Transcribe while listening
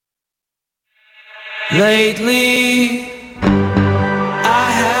Lately,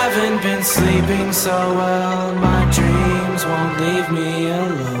 I haven't been sleeping so well. My dreams won't leave me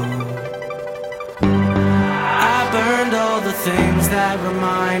alone. I burned all the things that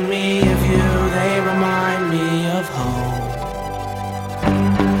remind me of you. They remind me of home.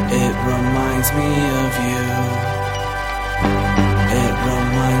 It reminds me of you. It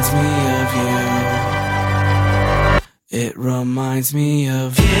reminds me of you. It reminds me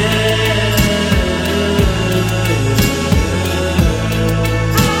of you.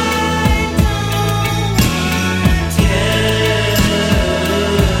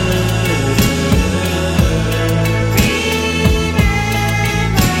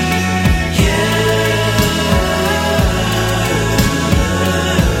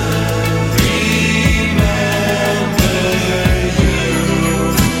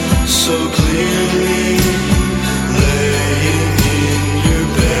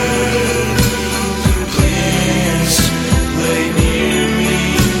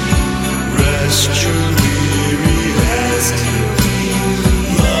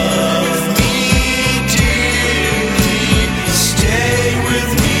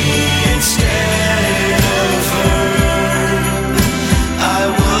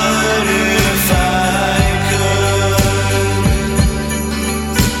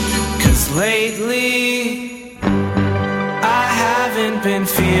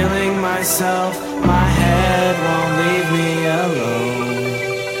 My head won't leave me alone.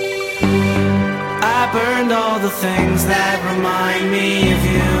 I burned all the things that remind me of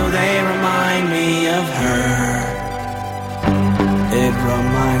you. They remind me of her. It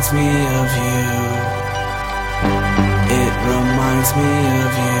reminds me of you. It reminds me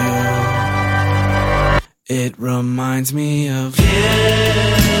of you. It reminds me of you.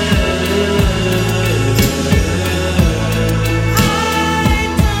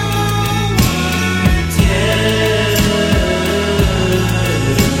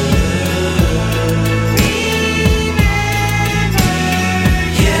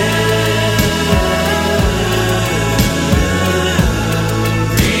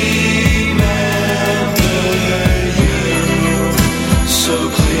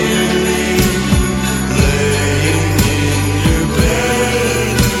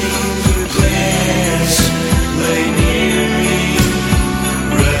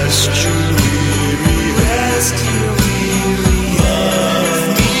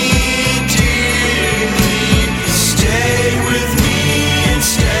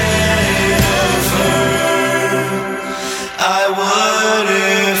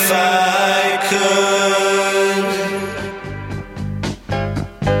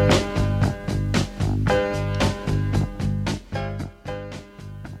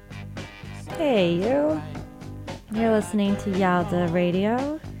 Listening to Yalda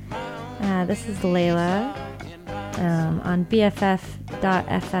Radio. This is Layla on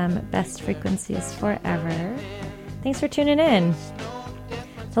BFF.FM, best frequencies forever. Thanks for tuning in.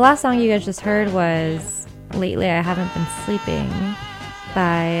 The last song you guys just heard was Lately I Haven't Been Sleeping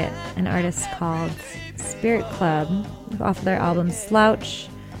by an artist called Spirit Club off of their album Slouch,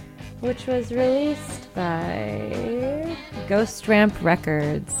 which was released by Ghost Ramp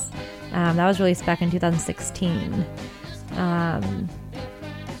Records. That was released back in 2016.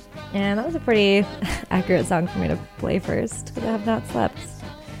 And that was a pretty accurate song for me to play first, because I have not slept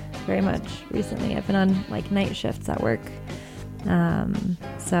very much recently. I've been on night shifts at work.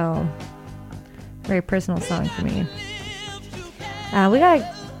 So, very personal song for me. We got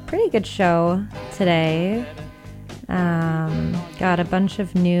a pretty good show today. Got a bunch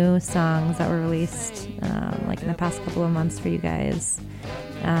of new songs that were released in the past couple of months for you guys.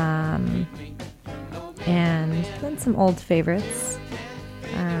 And then some old favorites.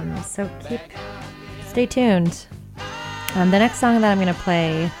 So stay tuned. The next song that I'm going to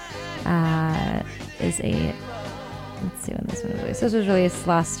play is let's see when this one was released. This was released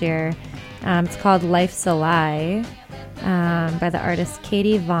last year. It's called Life's a Lie by the artist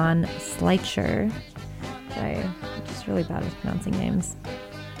Katie Von Schleicher. I'm just really bad with pronouncing names.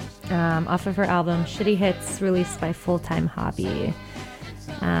 Off of her album Shitty Hits, released by Full Time Hobby.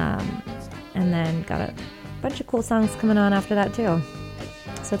 And then got a bunch of cool songs coming on after that too.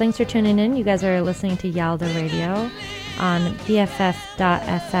 So thanks for tuning in. You guys are listening to Yalda Radio on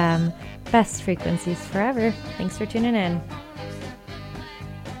BFF.FM, best frequencies forever. Thanks for tuning in.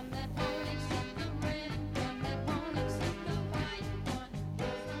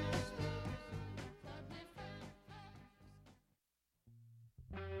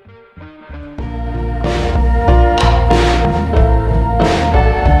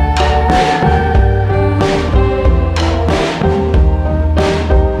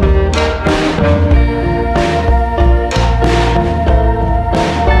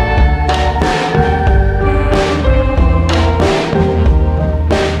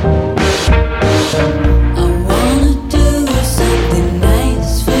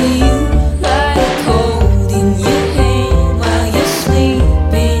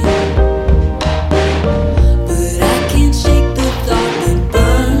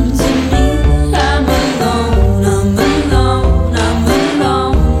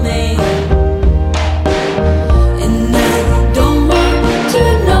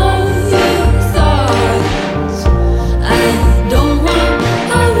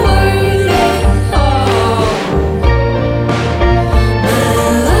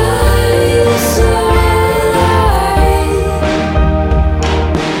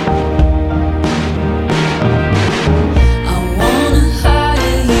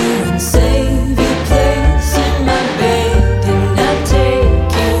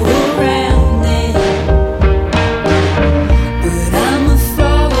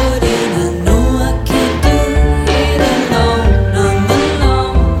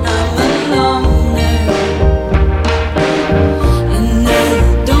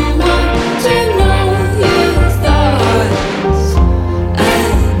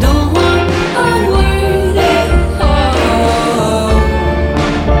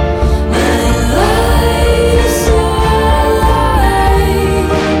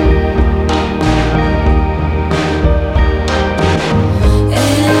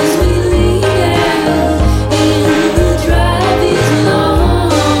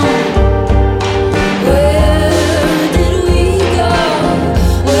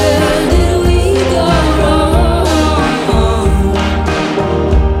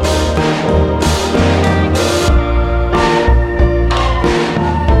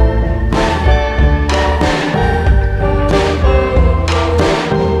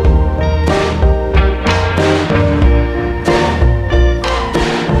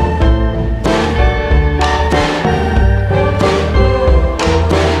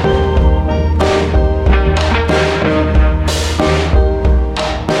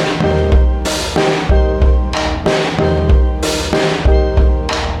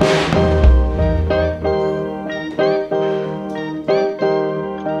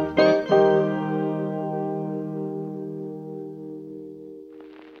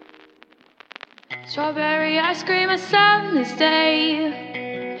 Strawberry ice cream, a sunless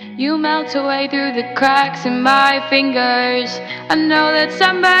day. You melt away through the cracks in my fingers. I know that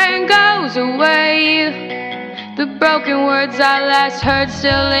sunburn goes away. The broken words I last heard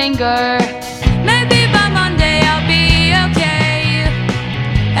still linger. Maybe by Monday I'll be okay.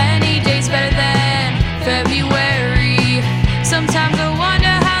 Any day's better than February. Sometimes I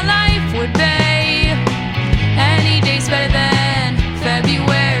wonder how life would be. Any day's better than February.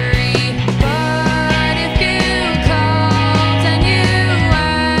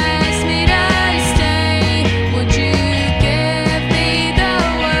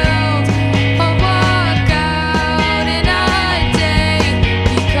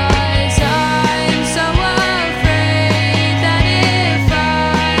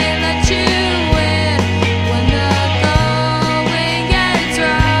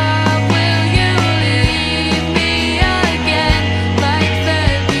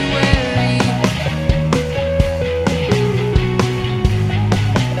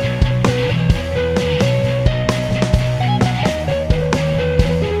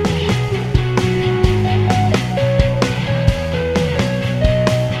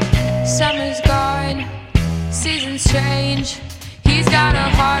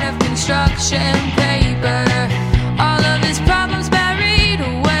 Construction paper, all of his problems buried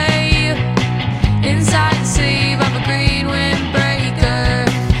away inside the sleeve of a green windbreaker.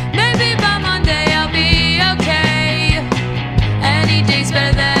 Maybe by Monday I'll be okay. Any day's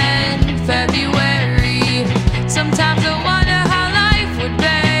better than February. Sometimes I wonder how life would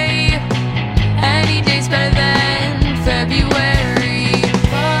be. Any day's better than February.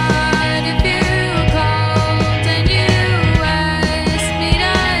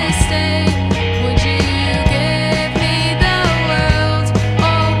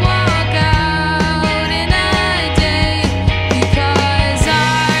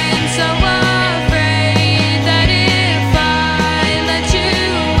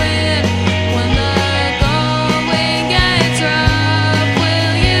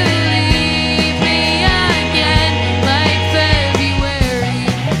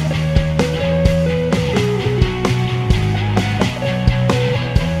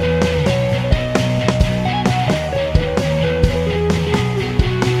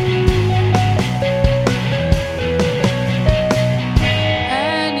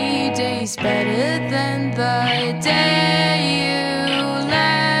 Better than the day you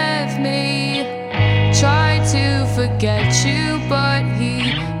left me. Tried to forget you, but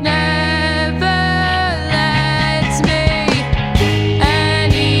he never lets me.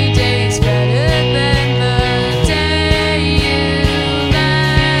 Any day's better than the day you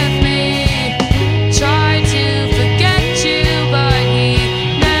left me. Tried to forget you, but he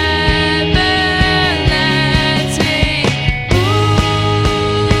never lets me.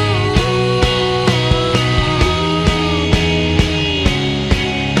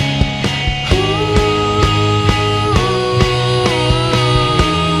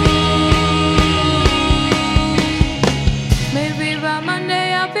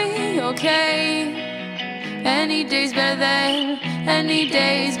 Any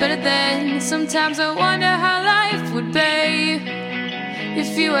day's better than. Sometimes I wonder how life would be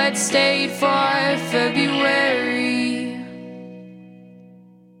if you had stayed for February.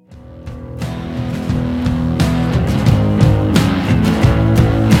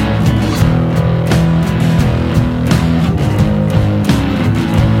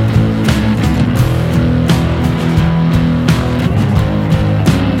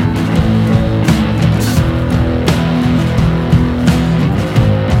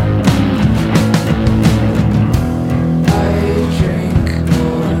 I drink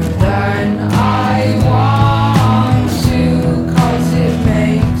more than I want.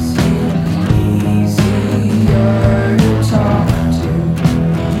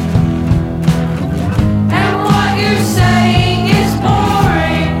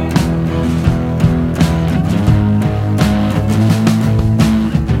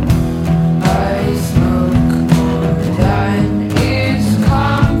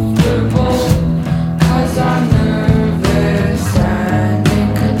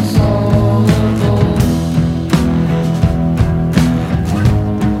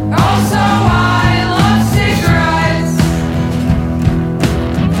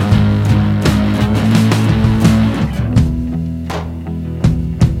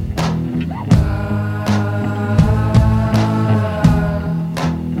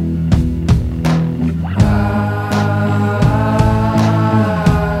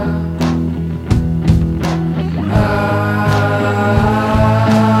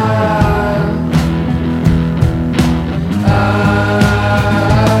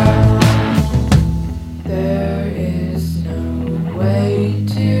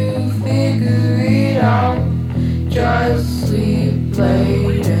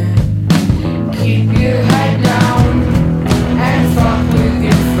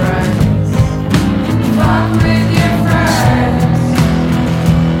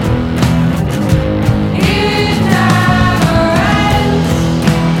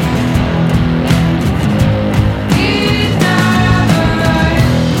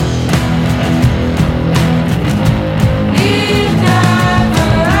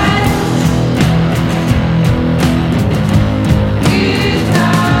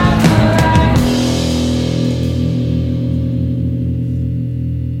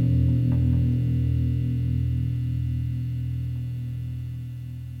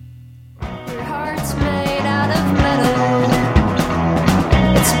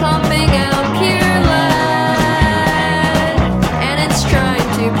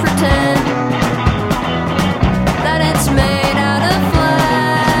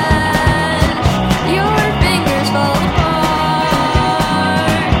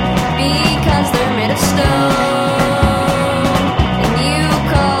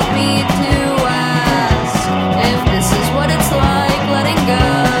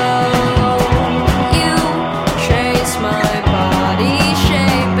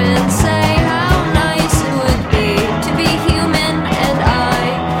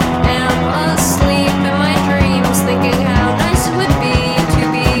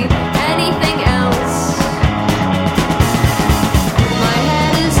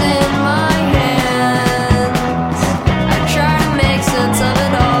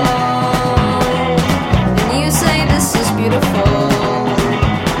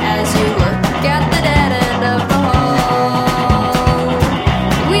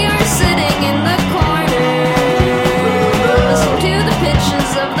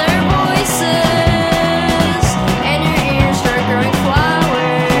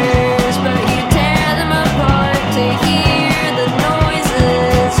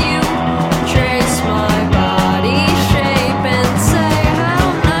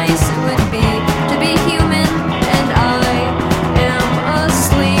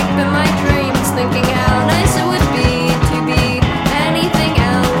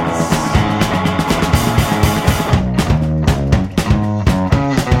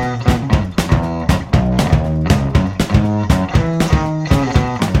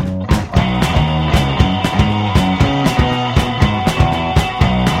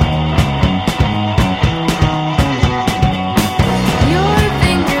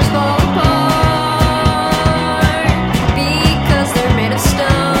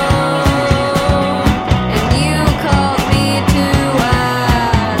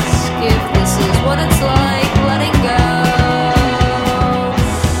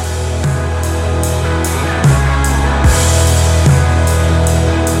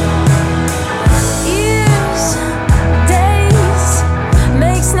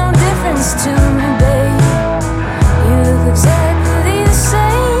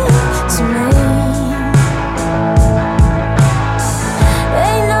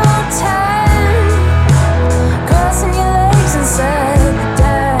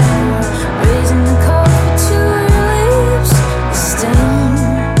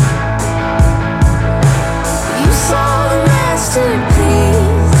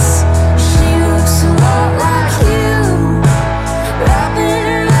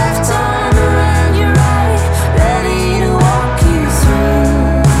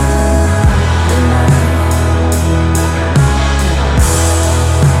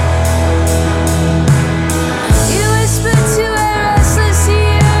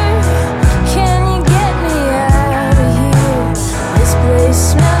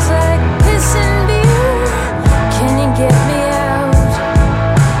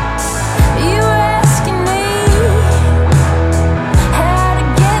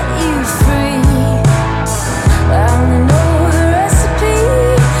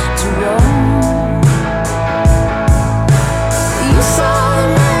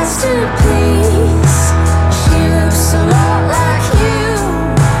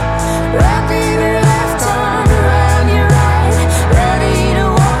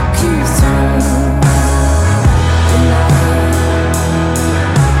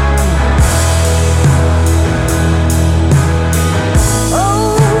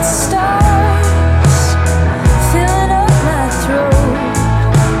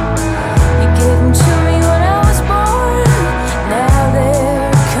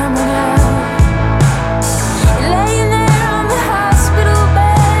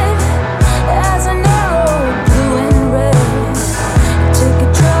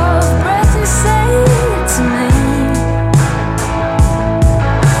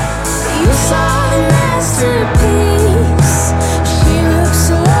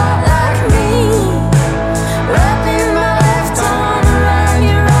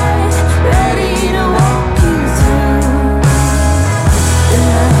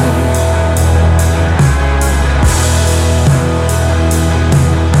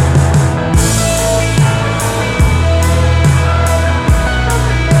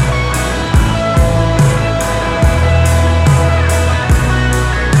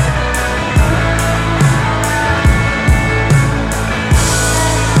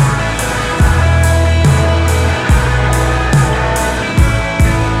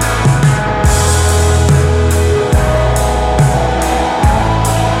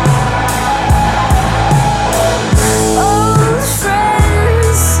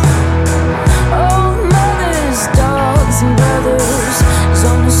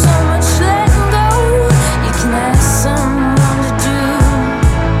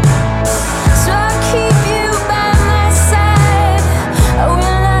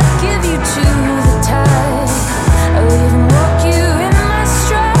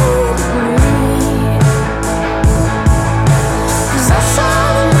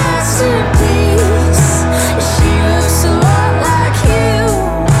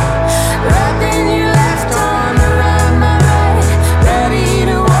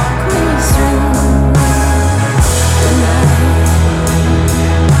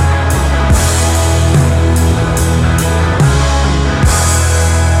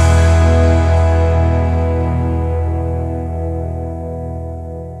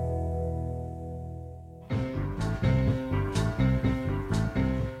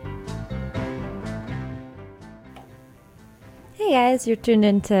 Hey guys, you're tuned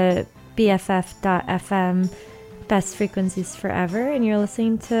into BFF.FM, Best Frequencies Forever, and you're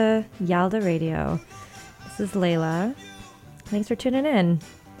listening to Yalda Radio. This is Layla. Thanks for tuning in.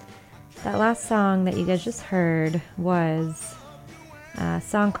 That last song that you guys just heard was a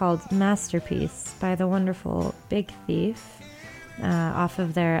song called Masterpiece by the wonderful Big Thief, off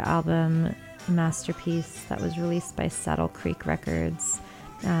of their album Masterpiece that was released by Saddle Creek Records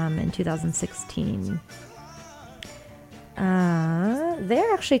in 2016.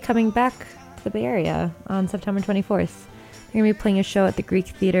 They're actually coming back to the Bay Area on September 24th. They're going to be playing a show at the Greek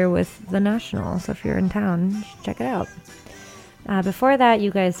Theater with The National, so if you're in town, you should check it out. Before that,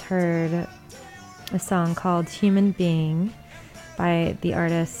 you guys heard a song called Human Being by the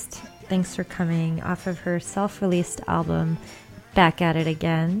artist Thanks for Coming, off of her self-released album Back at It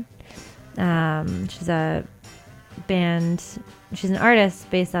Again. She's an artist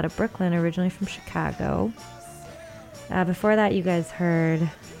based out of Brooklyn, originally from Chicago. Before that, you guys heard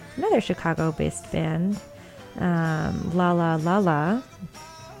another Chicago-based band, La La La La.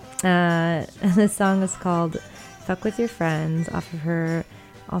 And this song is called Fuck With Your Friends, off of her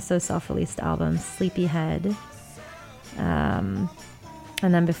also self-released album Sleepyhead. And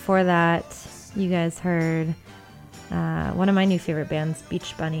then before that, you guys heard one of my new favorite bands,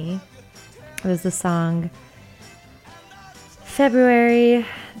 Beach Bunny. It was the song February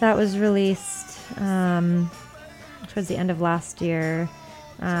that was released towards the end of last year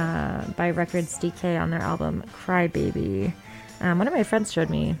by Records DK on their album Crybaby. One of my friends showed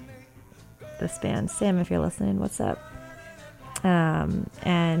me this band. Sam, if you're listening, what's up?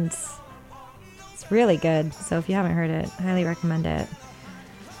 And it's really good, so if you haven't heard it, I highly recommend it.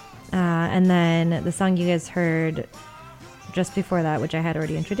 And then the song you guys heard just before that, which I had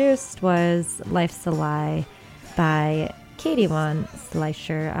already introduced, was Life's a Lie by Katie Von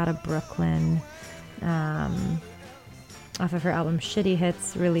Schleicher out of Brooklyn, off of her album Shitty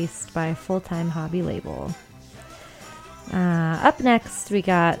Hits, released by Full Time Hobby Label. Up next, we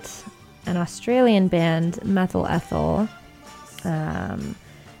got an Australian band, Methyl Ethyl.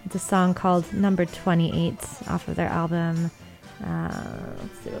 It's a song called Number 28 off of their album.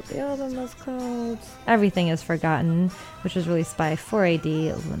 Let's see what the album was called. Everything is Forgotten, which was released by 4AD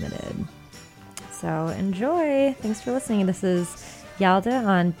Limited. So enjoy. Thanks for listening. This is Yalda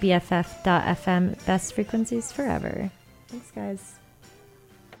on BFF.FM, Best Frequencies Forever. Thanks, guys.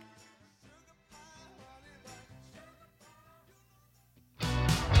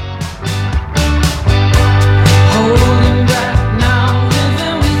 Holding back now,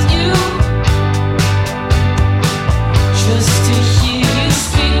 living with you, just to hear you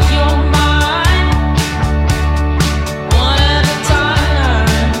speak your mind, one at a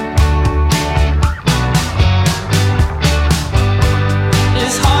time.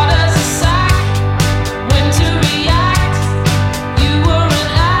 It's hard as a sack when to react. You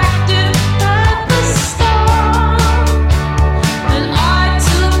weren't active at the start, and I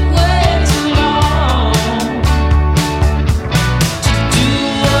took way too long to do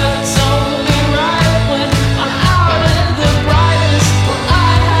what's only right when I'm out in the brightest. Well,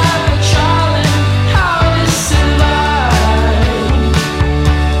 I have a child and how to survive,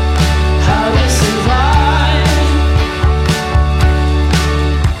 how to survive.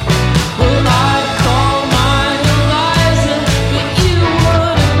 Well, I'd call mine Eliza, but you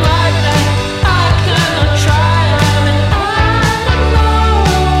wouldn't like that. I cannot try, and I know.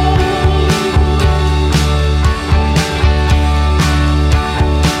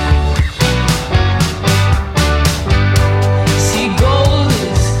 See, gold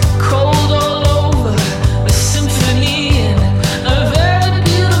is cold all over, a symphony in a very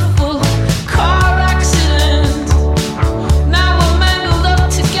beautiful car accident. Now we're mangled up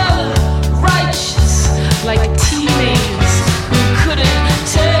together, righteous like teenagers who couldn't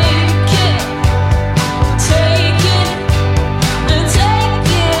take it,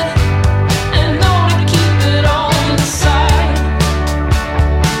 and know to keep it all inside.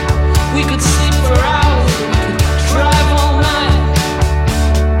 We could sleep for hours, we could drive all night,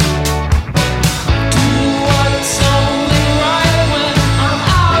 do what's only right when I'm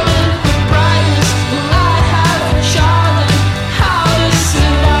out in the brightness. Well, I have a child and how to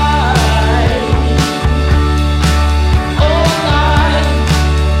survive all night,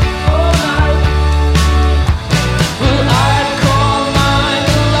 all night. Well, I'd call mine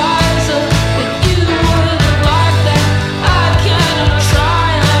Eliza, but you wouldn't like that. I cannot try,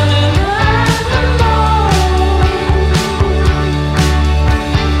 and I know.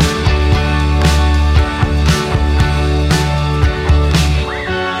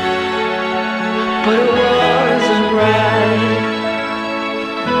 But it wasn't right.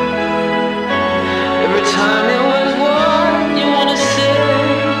 Every time it was what you wanna say,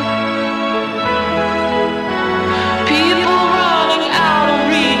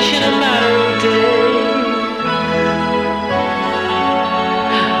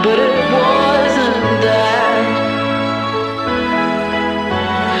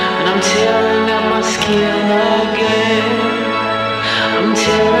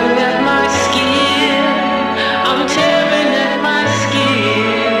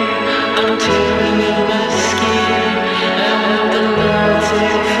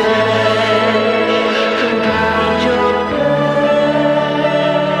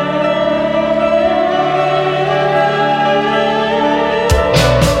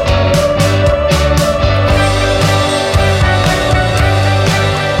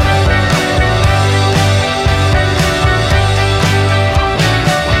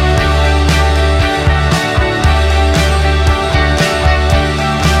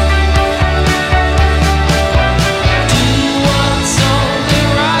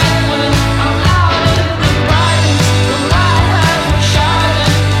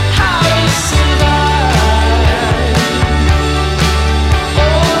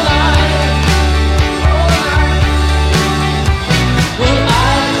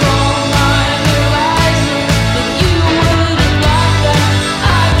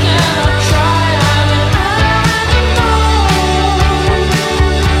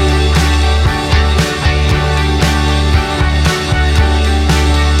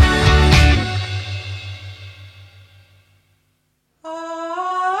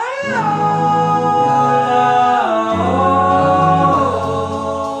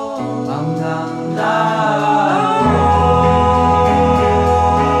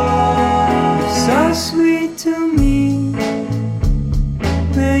 So sweet to me,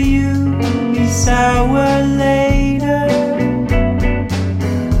 will you be sour later?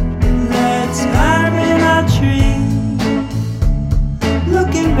 Let's climb in our tree.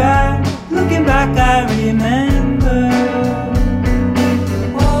 Looking back, I remember.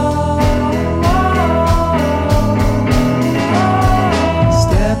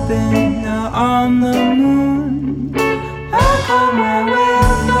 Stepping on the moon, back home where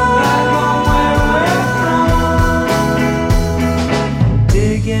we're from.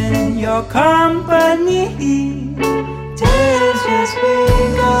 Digging your company, days just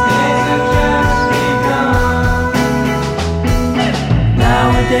begun.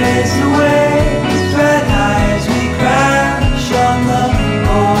 Nowadays the waves red high as we crash on the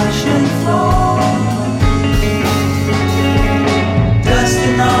ocean floor,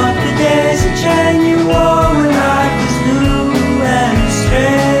 dusting off the days that you wore when life was new and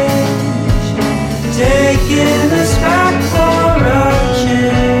strange, taking us back for a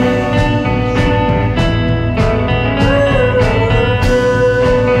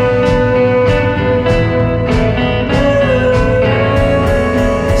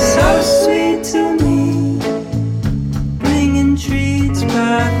so sweet to me, bringing treats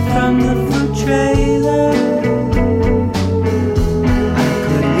back from the food trailer. I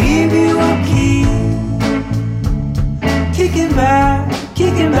could leave you a key, kicking back,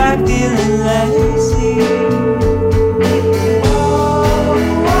 feeling lazy.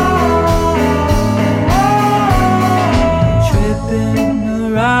 Tripping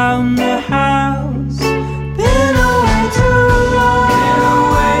around the house, been away too long.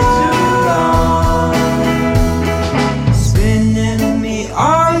 Spinning me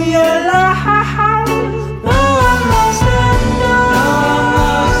all your life, no, I'm lost and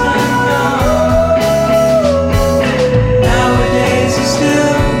done. Nowadays you're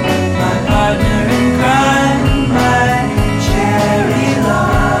still my partner in crime, my cherry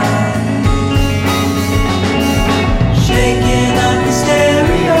line. Shaking up the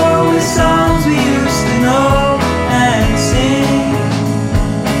stereo with songs we used to know and sing,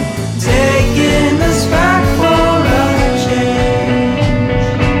 taking us back for a change.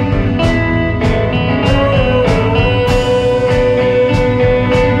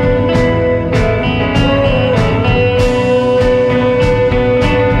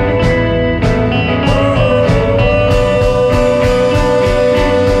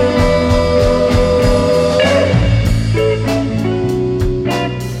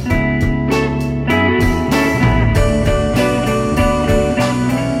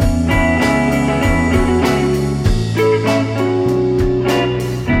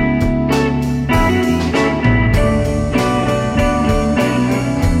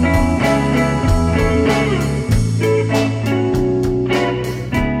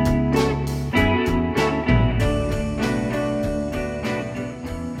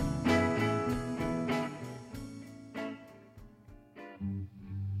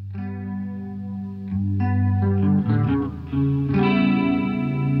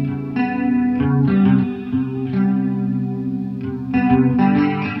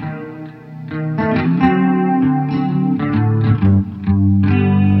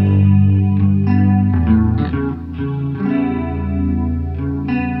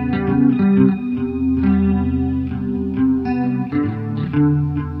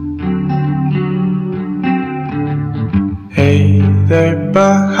 Hey there,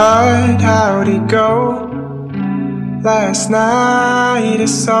 bud, how'd it go? Last night I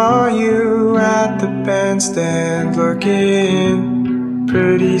saw you at the bandstand looking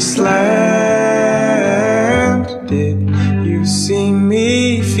pretty slammed. Did you see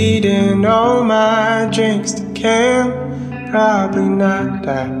me feeding all my drinks to Cam? Probably not,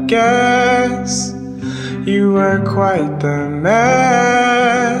 I guess. You were quite the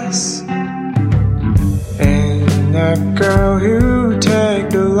mess. And that girl who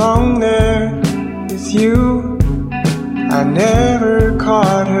tagged along there with you, I never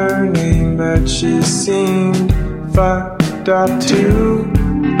caught her name, but she seemed fucked up too.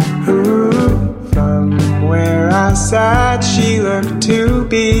 Ooh, from where I sat, she looked to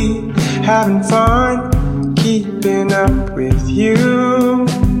be having fun, keeping up with you,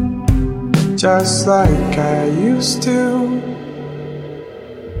 just like I used to.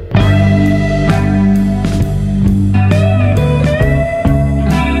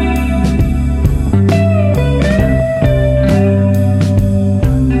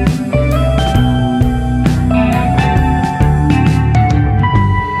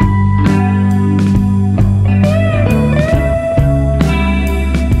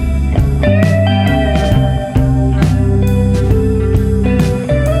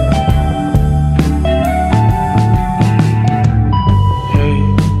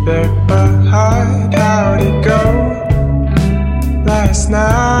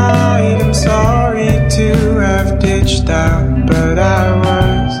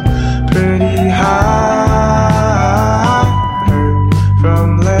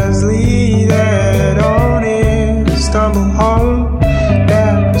 from Leslie that on it stumble home.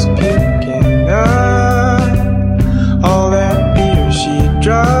 Dad was picking up all that beer she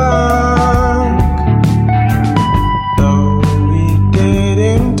drunk. Though we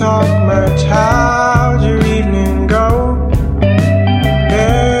didn't talk much, how'd your evening go?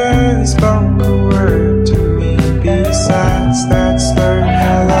 Barely spoke a word to me besides that slurred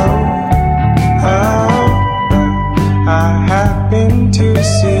hello. I happened to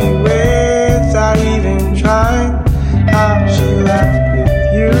see without even trying how she left with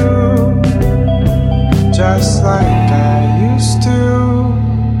you, just like I used to.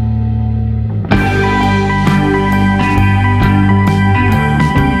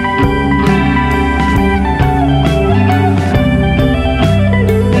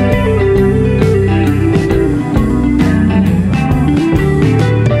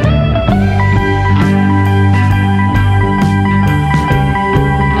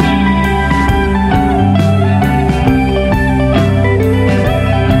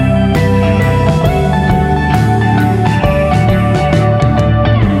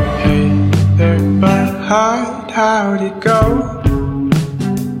 How'd it go?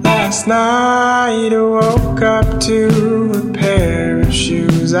 Last night I woke up to a pair of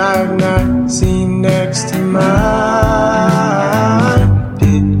shoes I've not seen next to mine.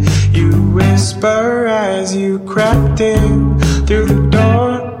 Did you whisper as you crept in through the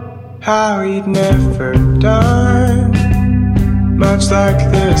door how you'd never done much like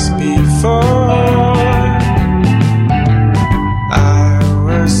this before? I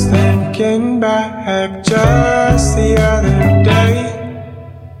was thinking back just the other day.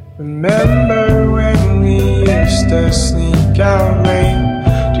 Remember when we used to sneak out late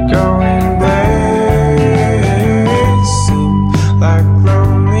to go and play? It seemed like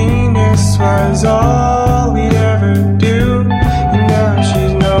loneliness was all we'd ever do. And now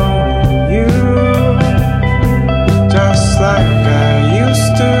she's knowing you, just like I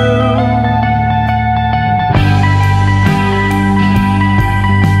used to.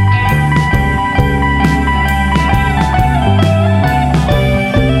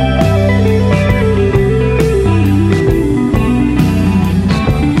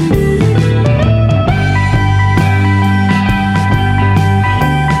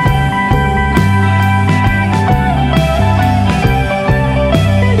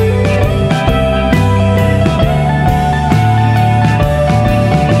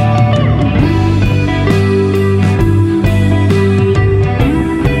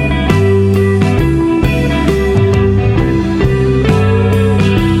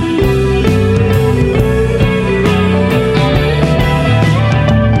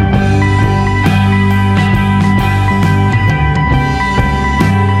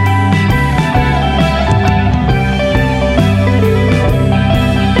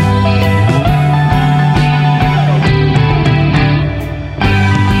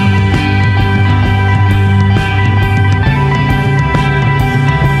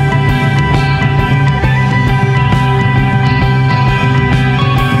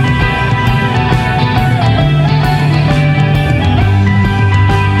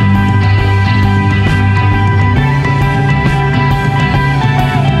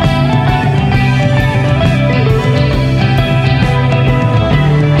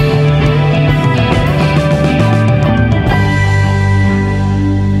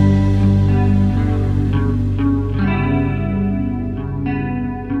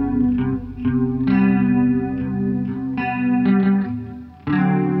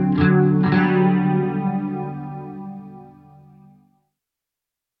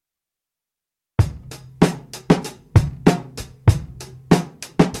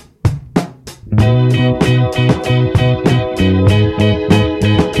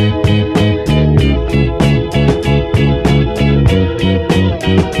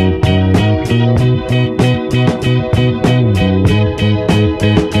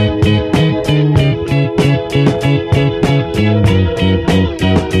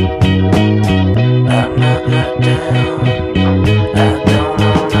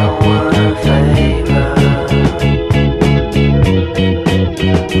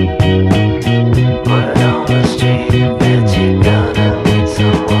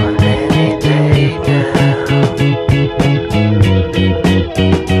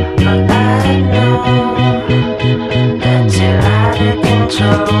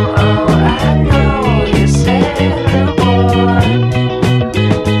 Oh, I know you said the boy.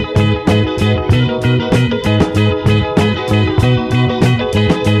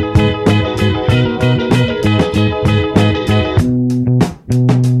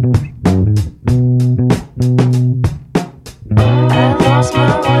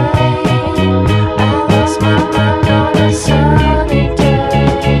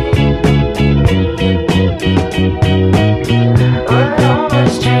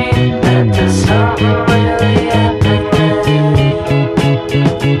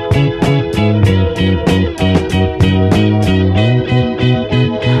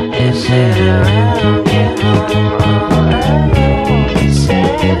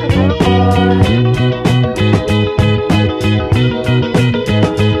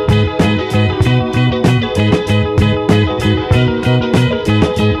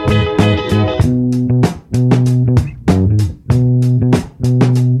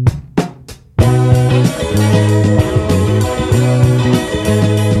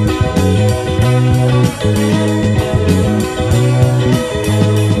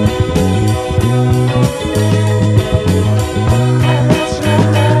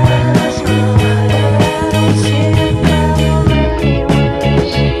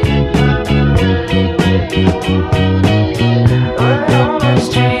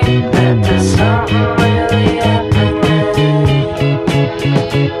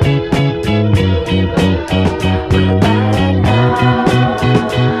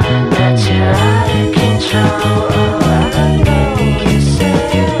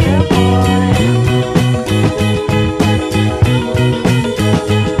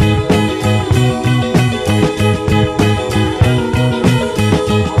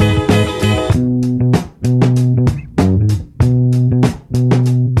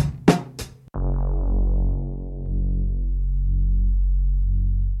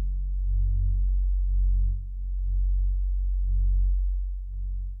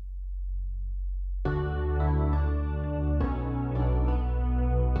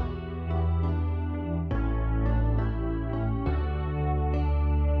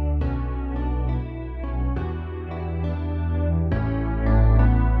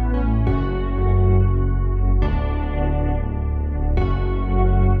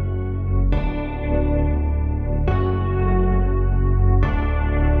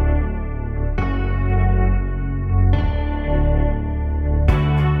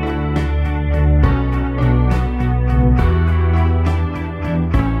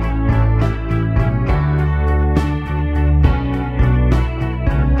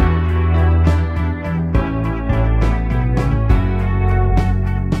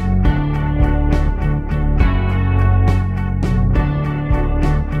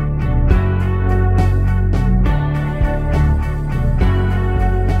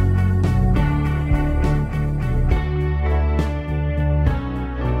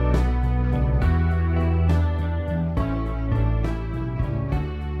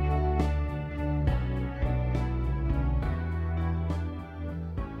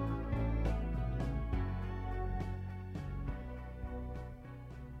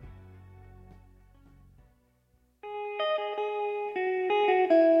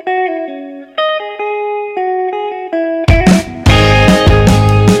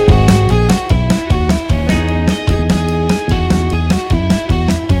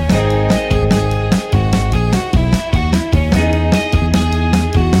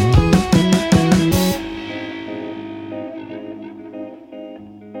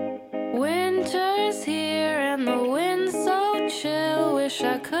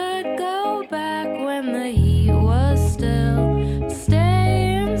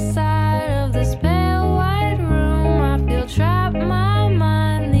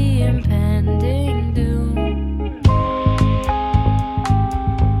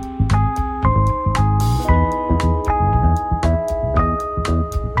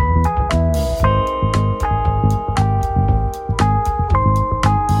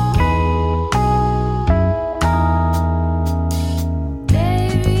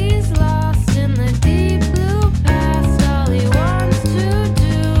 Baby's lost in the deep blue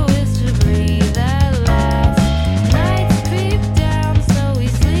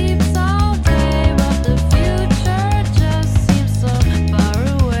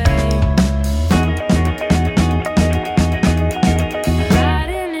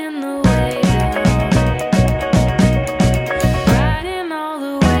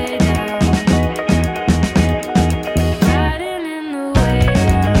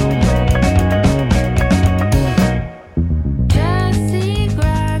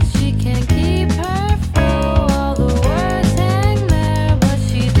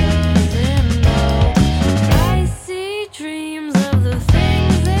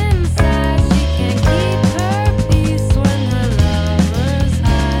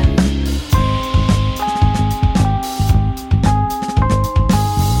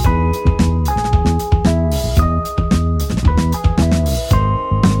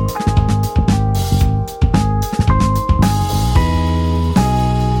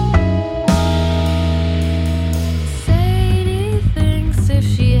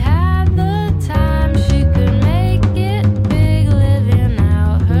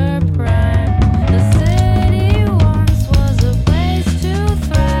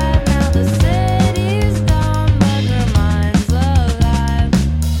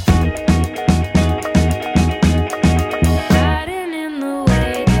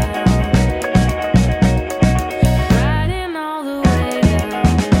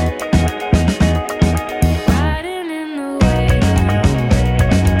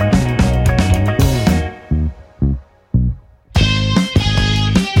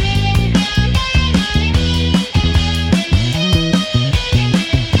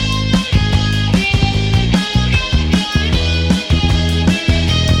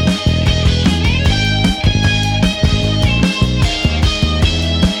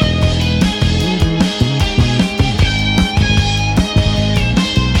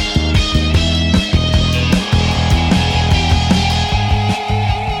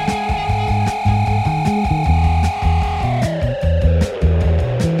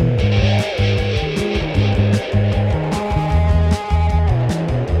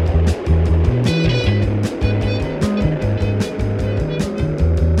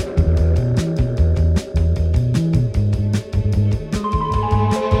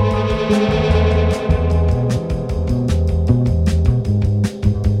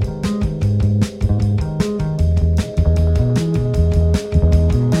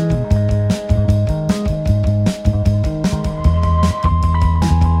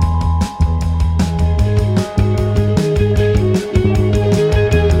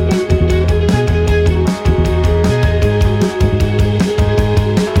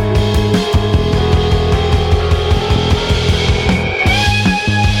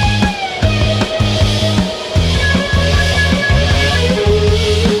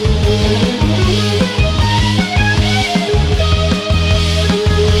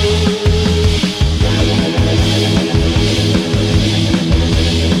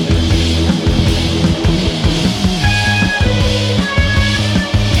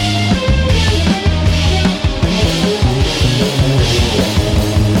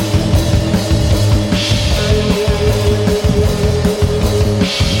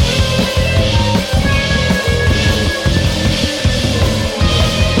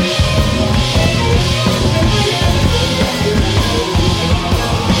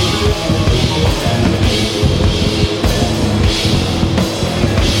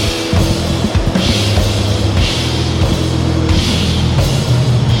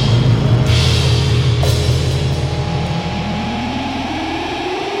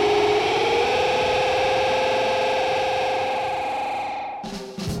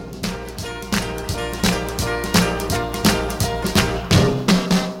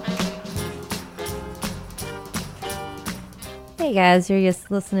Hey guys, you're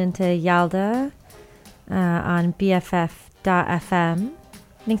just listening to Yalda on BFF.FM.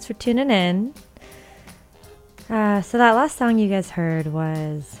 Thanks for tuning in. So that last song you guys heard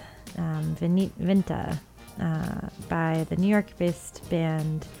was Vinta by the New York-based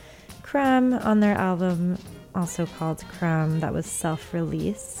band Crumb on their album, also called Crumb, that was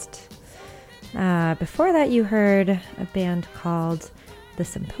self-released. Before that you heard a band called The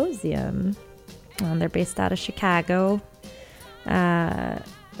Symposium. They're based out of Chicago.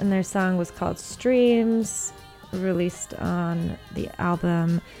 And their song was called Streams, released on the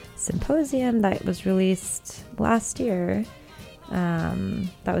album Symposium that was released last year. That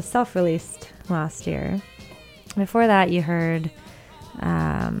was self-released last year. Before that, you heard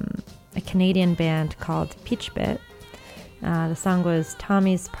a Canadian band called Peach Bit. The song was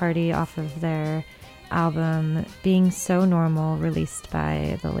Tommy's Party off of their album Being So Normal, released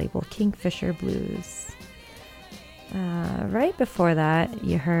by the label Kingfisher Blues. Right before that,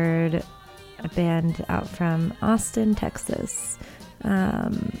 you heard a band out from Austin, Texas,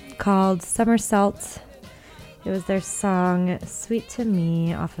 called Somersault. It was their song Sweet to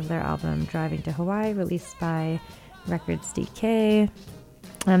Me off of their album Driving to Hawaii, released by Records DK.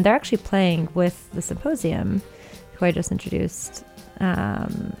 They're actually playing with The Symposium, who I just introduced,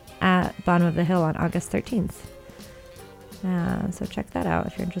 at Bottom of the Hill on August 13th. So check that out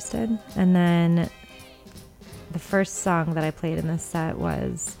if you're interested. And then the first song that I played in this set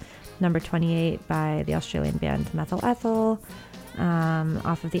was Number 28 by the Australian band Methyl Ethyl,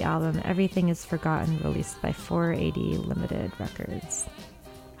 off of the album Everything Is Forgotten, released by 480 Limited Records.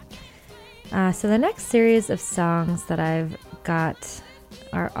 So the next series of songs that I've got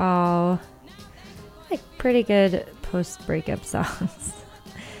are all like pretty good post-breakup songs.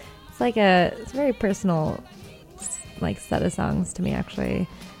 It's a very personal like set of songs to me, actually.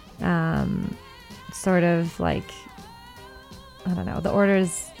 Sort of like, I don't know, the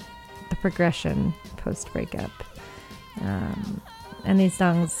order's the progression post-breakup. And these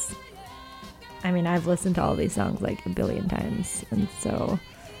songs, I mean, I've listened to all these songs like a billion times, and so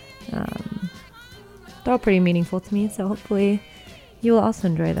they're all pretty meaningful to me, so hopefully you will also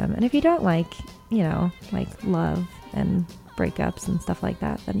enjoy them. And if you don't like, like love and breakups and stuff like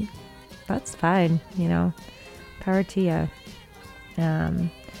that, then that's fine, power to you.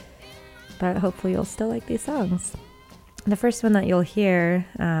 But hopefully you'll still like these songs. The first one that you'll hear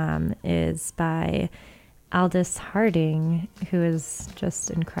is by Aldous Harding, who is just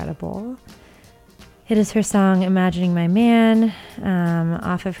incredible. It is her song Imagining My Man,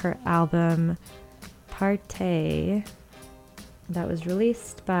 off of her album Partey, that was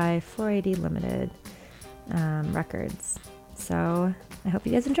released by 480 Limited Records. So I hope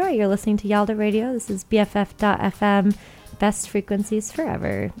you guys enjoy. You're listening to Yalda Radio. This is BFF.FM, best frequencies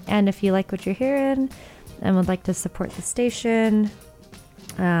forever. And if you like what you're hearing and would like to support the station,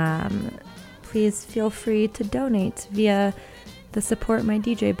 please feel free to donate via the support my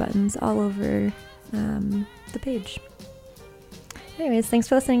DJ buttons all over the page. Anyways, thanks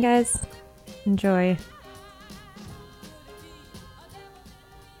for listening, guys. Enjoy.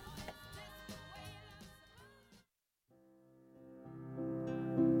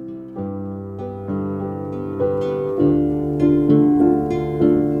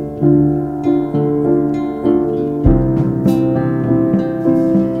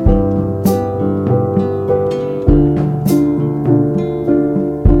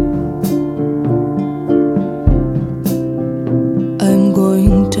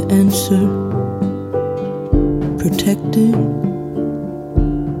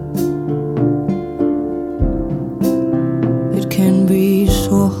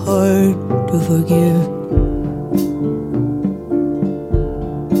 forgive.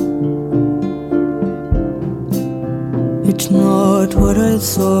 It's not what I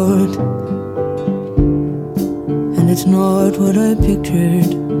thought, and it's not what I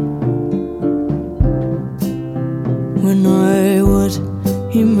pictured when I was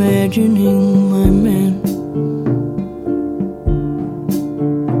imagining my man.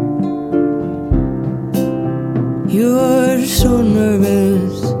 You're so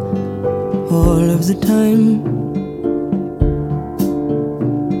nervous all of the time,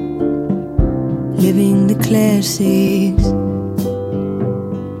 living the classics.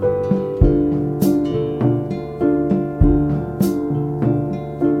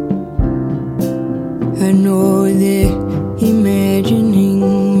 I know they're imagining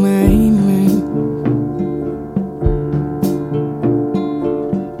my man.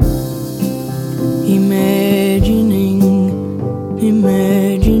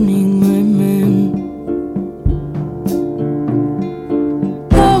 Imagining my man.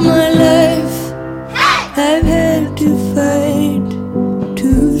 All my life I've had to fight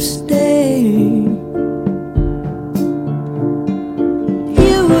to stay.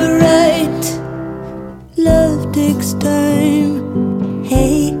 You were right, love takes time.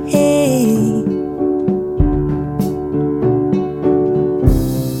 Hey, hey.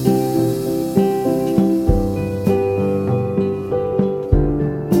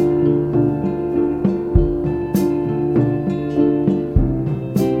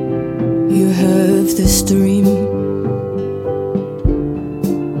 You have this dream.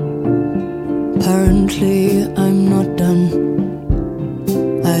 Apparently I'm not done.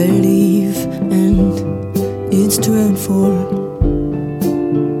 I leave and it's dreadful.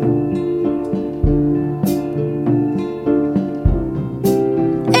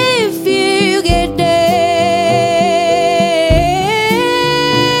 If you get down,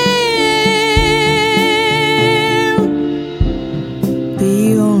 be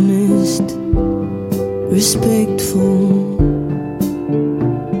honest, respectful.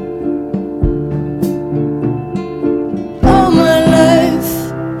 All my life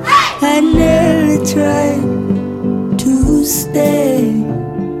I nearly tried to stay.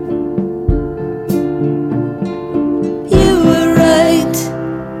 You were right,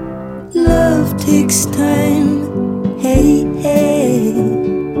 love takes time. Hey, hey.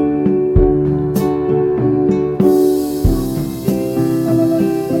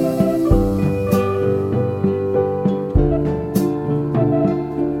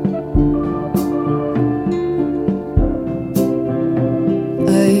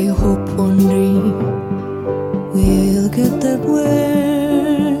 I hope one day we'll get that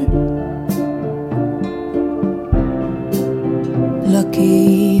way.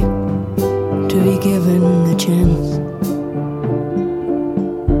 Lucky to be given the chance.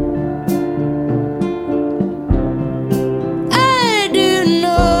 I do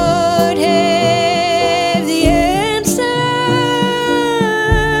not have the answer,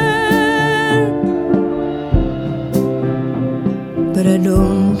 but I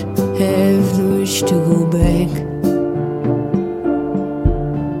don't have the wish to go back.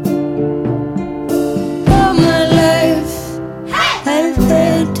 All my life I've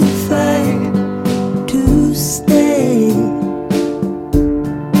had to fight to stay.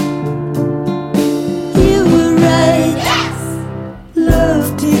 You were right, love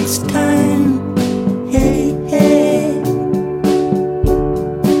takes time. Hey, hey.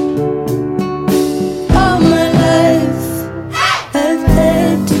 All my life I've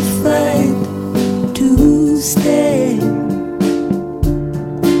had to fight to stay.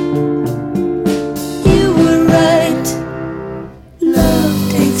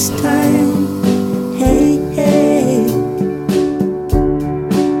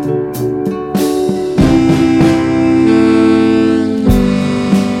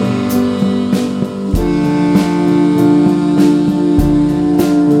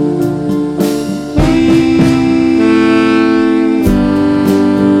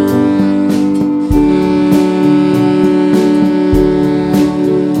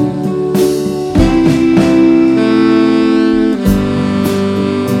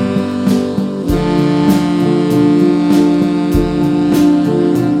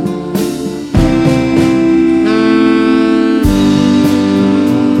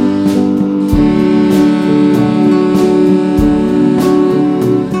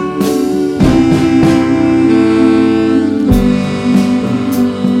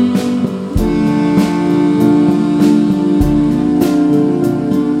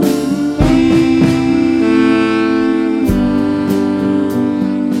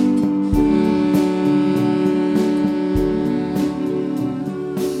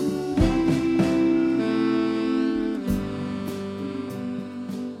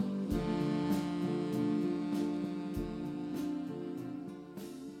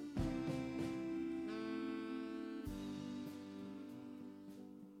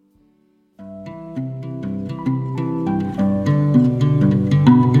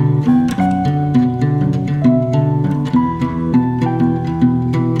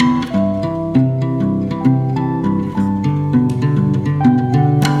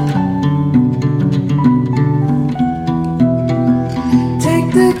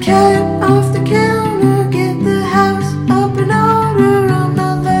 chat off the counter, get the house up in order. I'm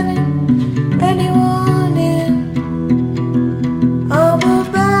not letting anyone in. I'm a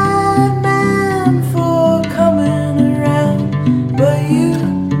bad man for coming around, but you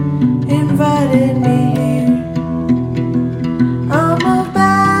invited me here. I'm a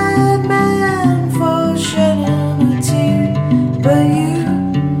bad man for shedding a tear, but you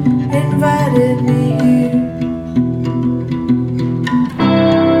invited me here.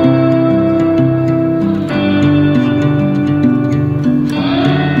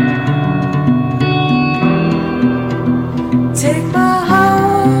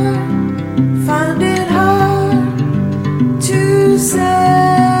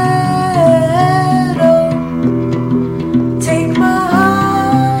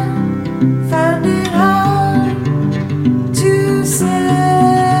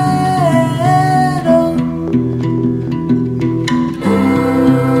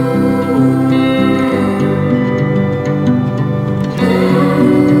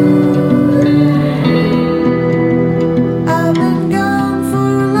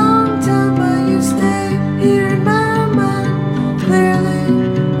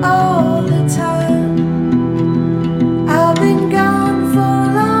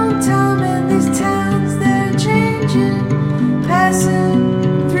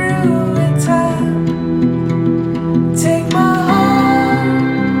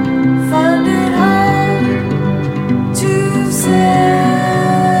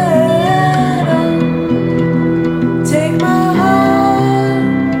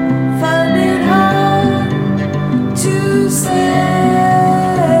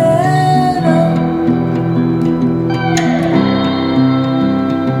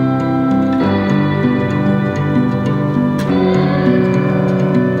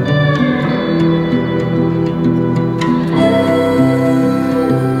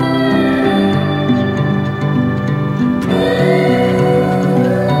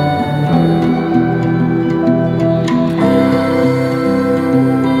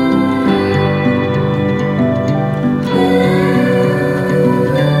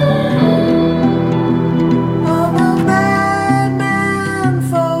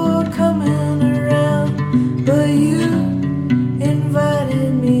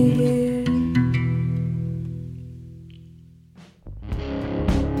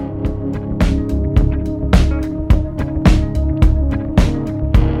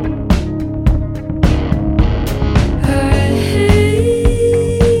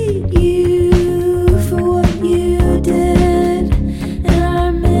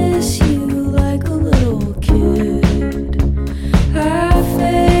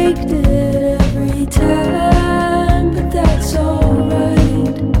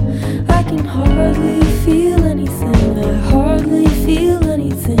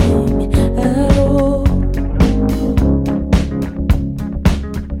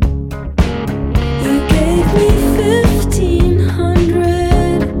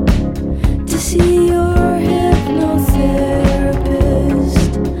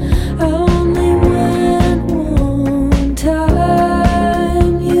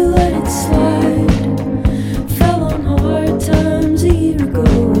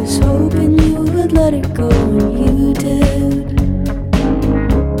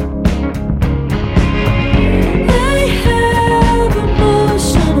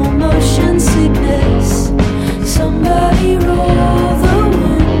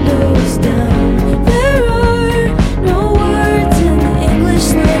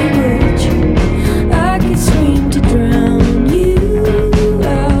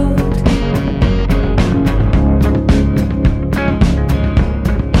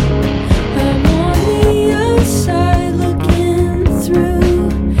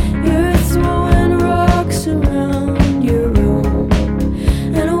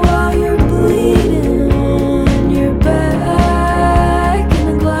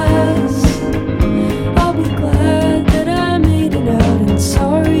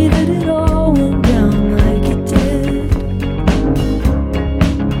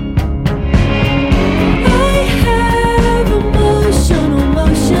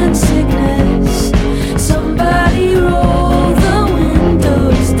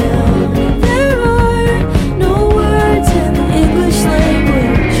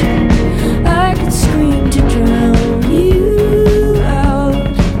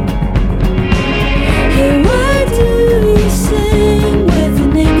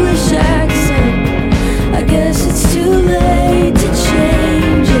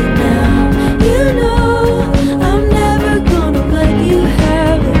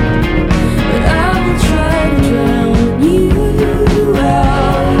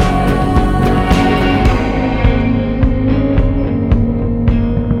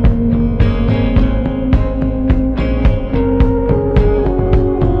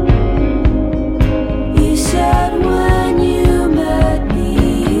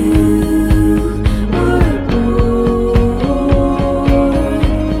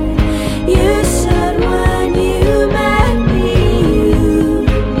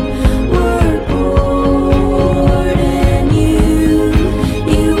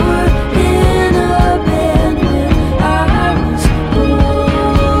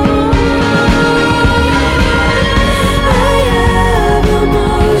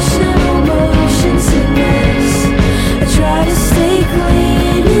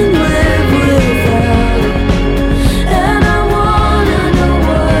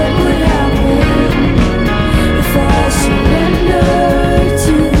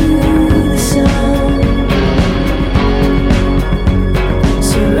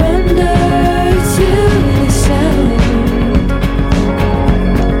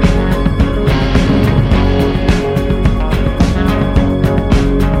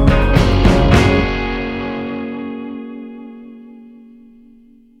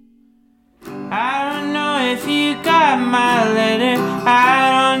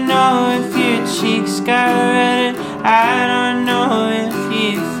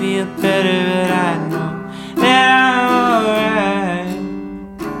 feel better, but I know that I'm alright.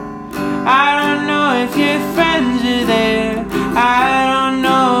 I don't know if your friends are there, I don't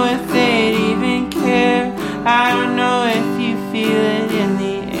know if they'd even care, I don't know if you feel it in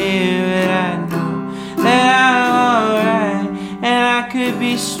the air, but I know that I'm alright. And I could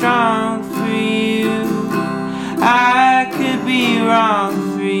be strong for you, I could be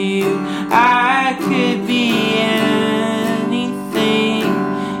wrong for you, I could be anything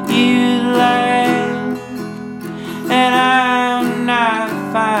you like. And I'm not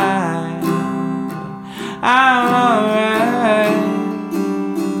fine, I'm alright.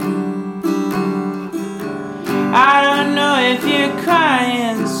 I don't know if you're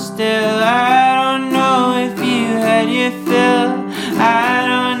crying still, I don't know if you had your fill, I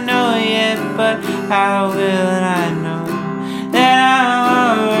don't know yet, but I will, and I know that I'm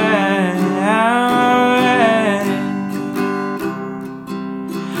alright, I'm alright, I'm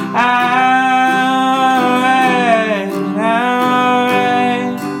alright, I'm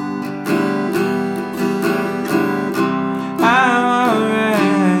alright, I'm alright.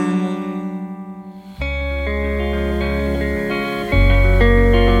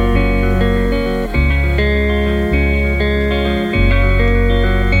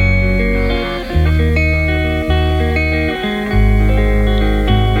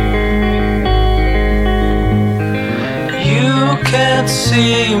 Can't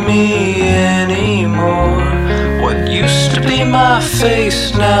see me anymore. What used to be my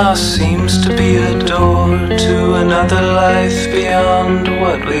face now seems to be a door to another life beyond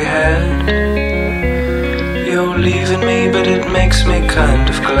what we had. You're leaving me, but it makes me kind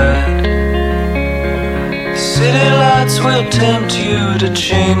of glad. City lights will tempt you to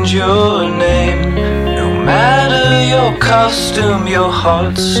change your name. No matter your costume, your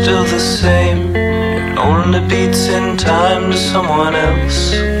heart's still the same. Only beats in time to someone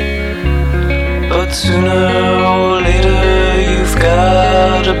else. But sooner or later you've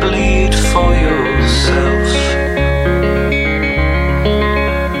gotta bleed for yourself.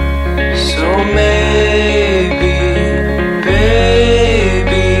 So maybe,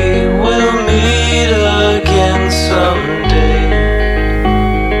 baby, we'll meet again someday.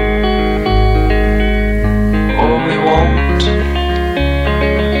 Or we won't.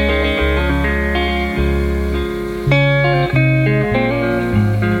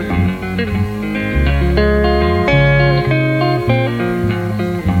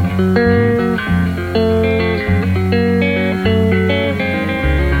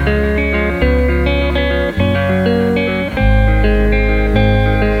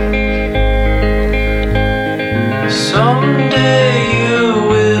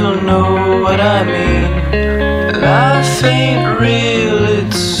 Life ain't real,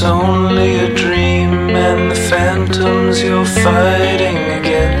 it's only a dream, and the phantoms you're fighting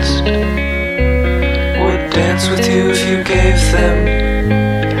against would dance with you if you gave them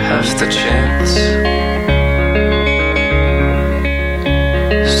half the chance.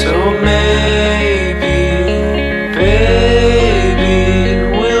 So maybe, baby,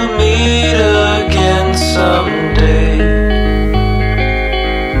 we'll meet again someday.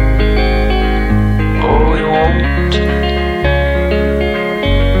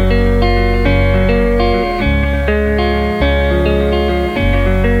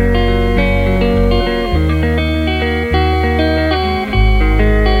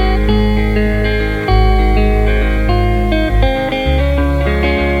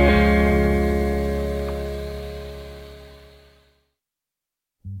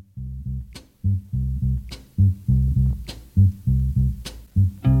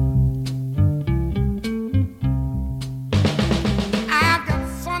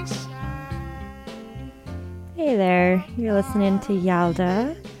 Listening to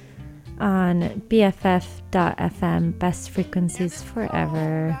Yalda on BFF.FM, best frequencies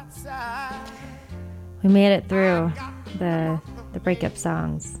forever. We made it through the breakup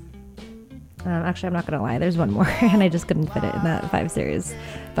songs. Actually, I'm not gonna lie, there's one more and I just couldn't fit it in that 5 series,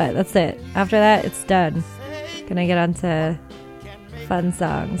 but that's it. After that, it's done. Gonna get on to fun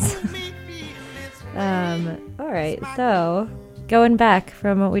songs. Alright, so going back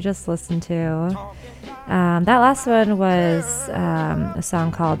from what we just listened to, that last one was a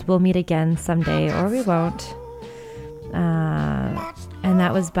song called We'll Meet Again Someday or We Won't. And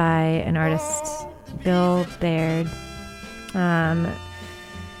that was by an artist, Bill Baird,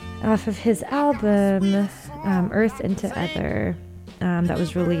 off of his album Earth into Ether, that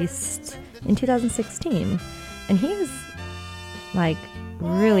was released in 2016. And he is like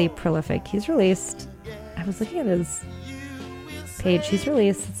really prolific. He's released, I was looking at his page, he's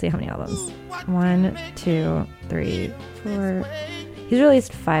released, let's see how many albums. 1, 2, 3, 4. he's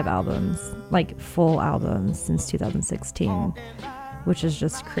released 5 albums, like full albums, since 2016, which is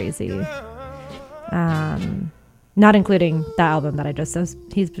just crazy. Not including that album that I just said.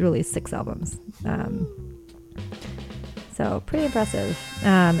 He's released 6 albums. So pretty impressive.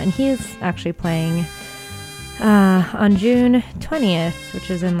 And he's actually playing on June 20th,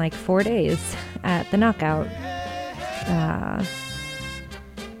 which is in like 4 days, at the Knockout.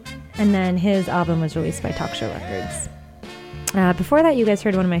 And then his album was released by Talk Show Records. Before that, you guys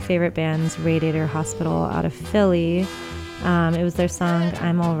heard one of my favorite bands, Radiator Hospital, out of Philly. It was their song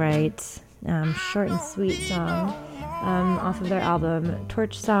I'm Alright, short and sweet song, off of their album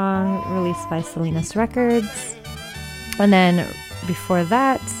Torch Song, released by Salinas Records. And then before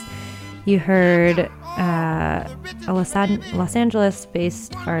that, you heard a Los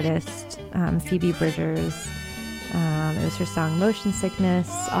Angeles-based artist, Phoebe Bridgers. It was her song Motion Sickness,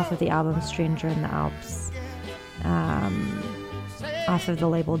 off of the album Stranger in the Alps, off of the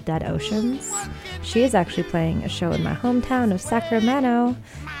label Dead Oceans. She is actually playing a show in my hometown of Sacramento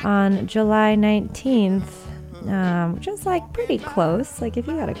on July 19th, which is like pretty close. Like if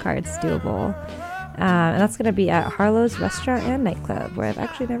you got a car, it's doable. And that's going to be at Harlow's Restaurant and Nightclub, where I've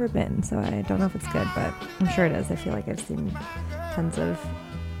actually never been, so I don't know if it's good, but I'm sure it is. I feel like I've seen tons of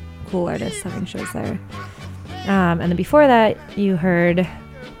cool artists having shows there. And then before that, you heard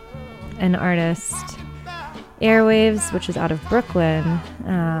an artist, Airwaves, which is out of Brooklyn.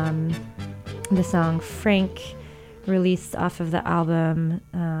 The song Frank, released off of the album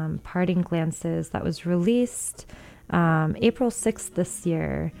Parting Glances, that was released April 6th this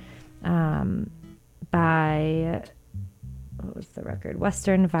year by, what was the record?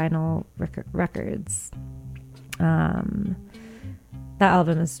 Western Vinyl Records. That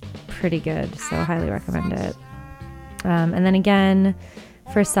album is pretty good, so highly recommend it. And then again,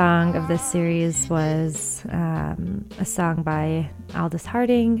 first song of this series was a song by Aldous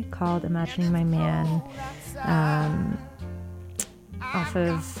Harding called Imagining My Man,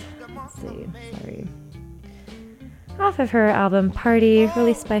 off of her album Party,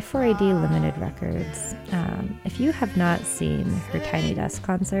 released by 4AD Limited Records. If you have not seen her Tiny Desk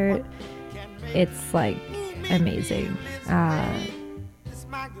concert, it's like amazing.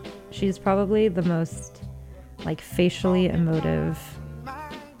 She's probably the most like facially emotive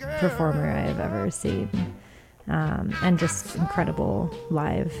performer I've ever seen, and just incredible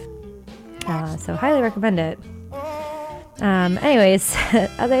live. So highly recommend it. Anyways,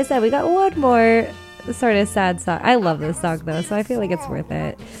 as I said, we got one more sort of sad song. I love this song though, so I feel like it's worth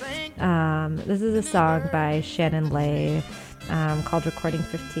it. This is a song by Shannon Lay, called Recording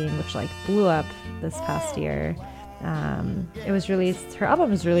 15, which like blew up this past year. It was released, her album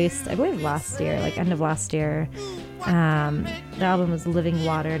was released, I believe last year, like end of last year. The album was Living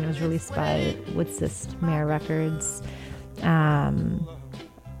Water, and it was released by Woodsyst Mare Records.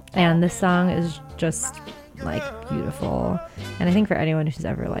 And this song is just like beautiful. And I think for anyone who's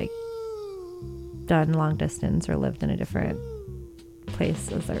ever like done long distance or lived in a different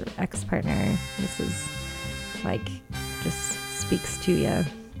place as their ex-partner, this is like just speaks to you.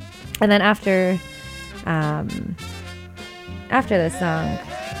 And then after this song,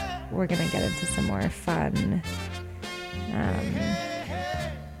 we're gonna get into some more fun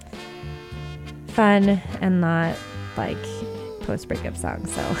and not like post-breakup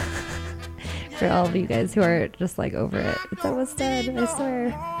songs. So for all of you guys who are just like over it, it's almost done, I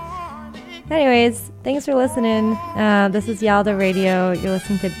swear. Anyways, thanks for listening. This is Yalda Radio. You're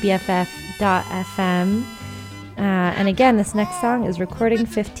listening to BFF.FM. And again, this next song is Recording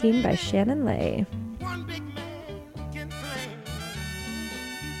 15 by Shannon Lay.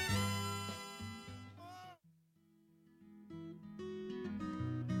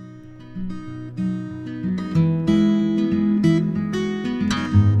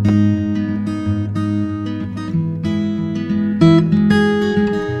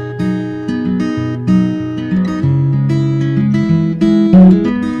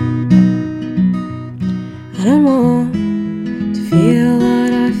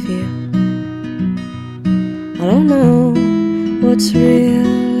 What's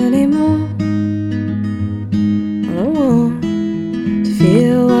real anymore? I don't want to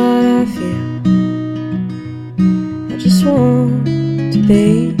feel what I feel. I just want to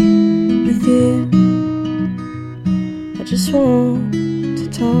be with you. I just want to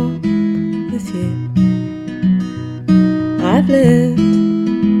talk with you. I've lived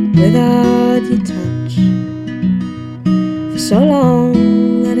without your touch for so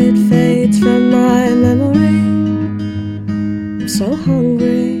long that it fades from my memory. So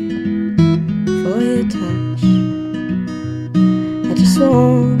hungry for your touch. I just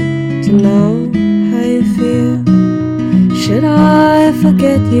want to know how you feel. Should I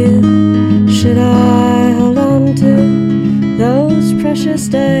forget you? Should I hold on to those precious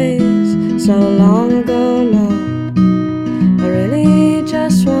days so long ago now? I really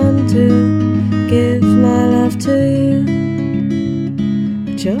just want to give my love to you,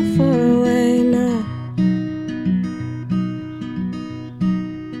 but you're far away now.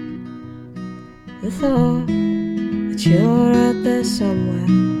 The thought that you're out there somewhere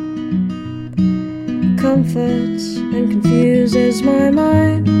comforts and confuses my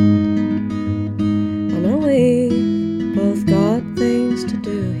mind. I know we both got things to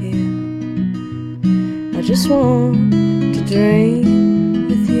do here. I just want to dream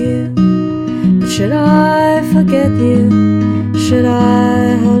with you. But should I forget you? Should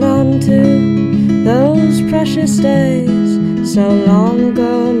I hold on to those precious days so long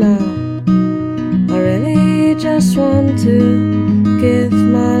ago now? I really just want to give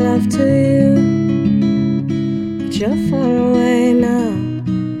my love to you, you're far away now.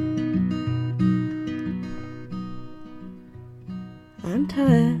 I'm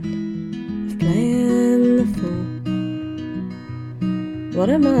tired of playing the fool. What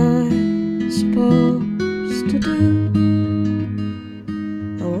am I supposed to do?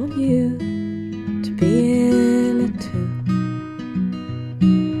 I want you to be in it too.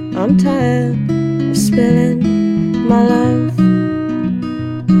 I'm tired of spilling my love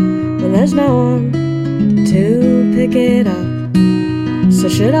when there's no one to pick it up. So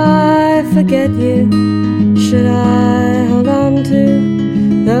should I forget you? Should I hold on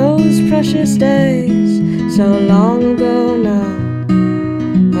to those precious days so long ago now?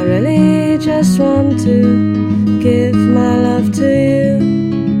 I really just want to give my love to you,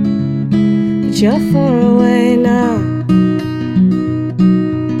 but you're far away now.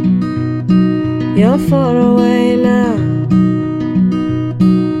 You're far away now.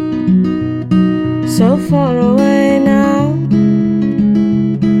 So far away now.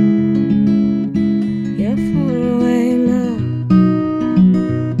 You're far away now.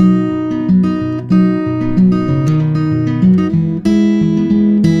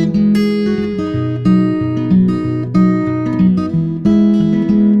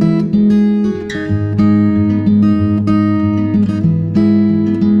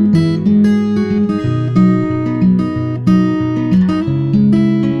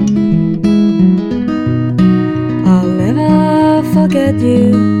 Forget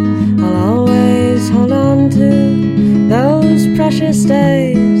you, I'll always hold on to those precious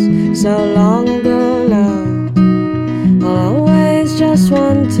days so long ago now. I'll always just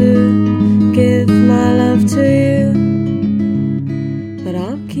want to give my love to you, but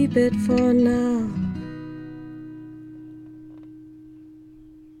I'll keep it for now.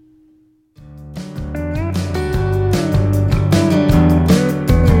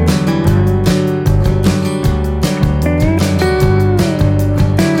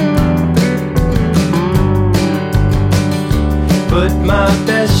 Put my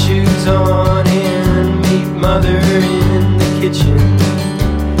best shoes on and meet mother in the kitchen.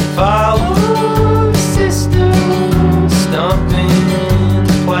 Follow sister, stomping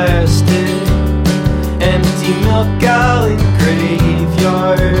plastic. Empty milk gallon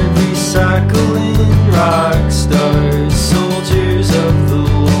graveyard, recycling rock stars, soldiers of the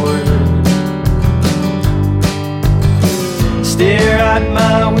Lord. Stare out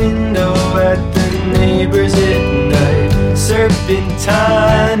my window at the neighbors at night.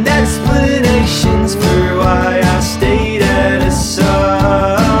 Serpentine explanations for why I stayed at a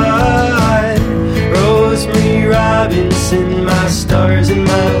side. Rosemary Robinson, my stars and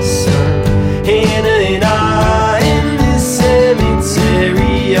my sun. Hannah and I in the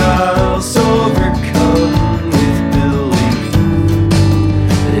cemetery, I'll overcome with belief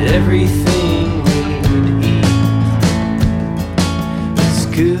that everything we would eat was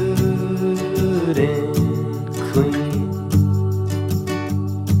good and clean.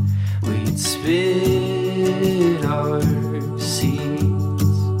 Spit our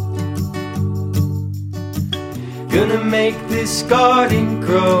seeds. Gonna make this garden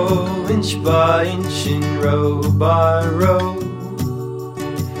grow inch by inch and row by row,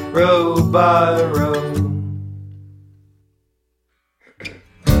 row by row.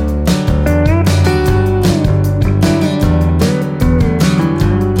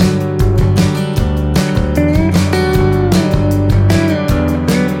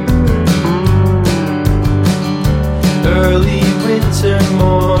 Early winter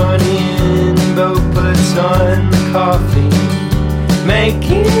morning, Bo puts on the coffee,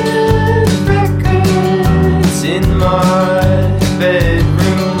 making records in my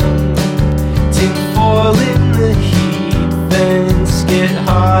bedroom. Tinfoil in the heat vents, get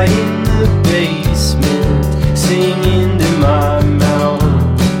high in the basement, sing into my mouth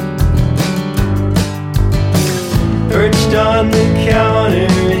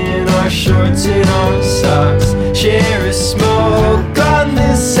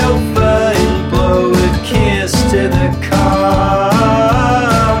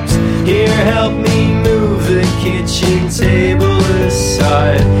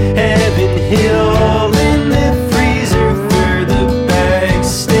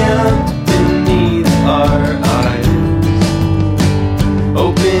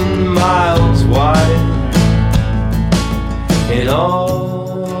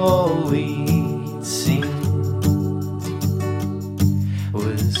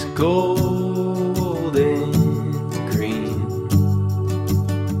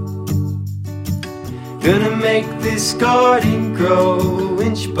Gonna make this garden grow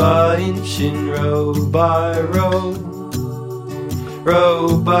inch by inch and row by row,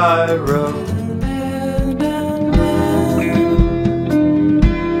 row by row.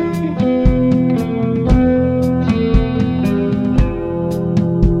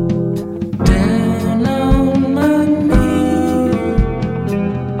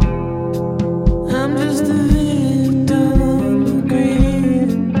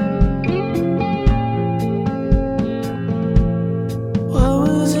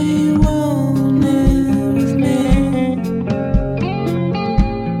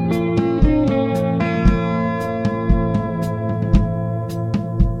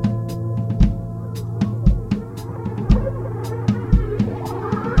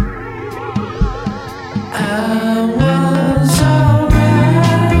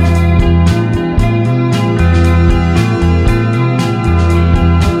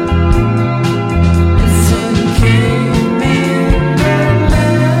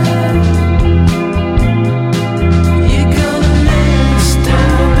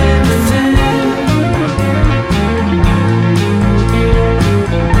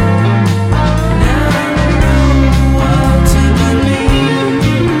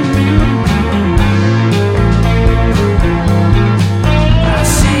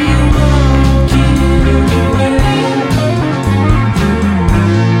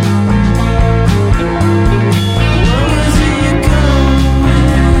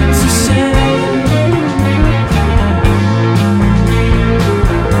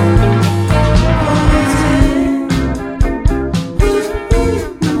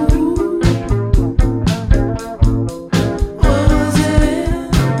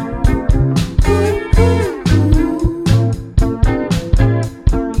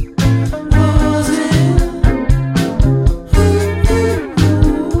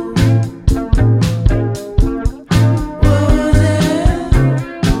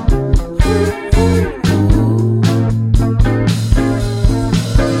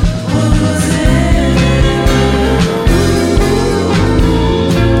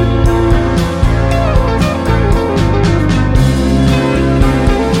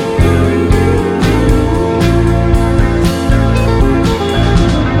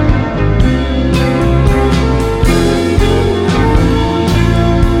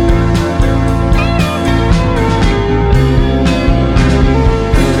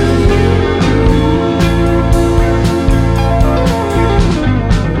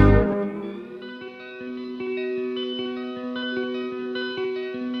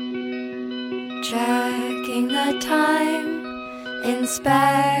 Checking the time,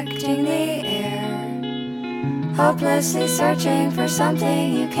 inspecting the air, hopelessly searching for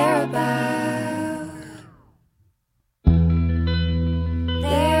something you care about.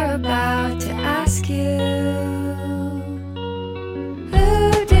 They're about to ask you,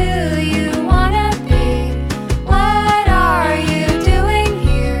 who do you wanna be? What are you doing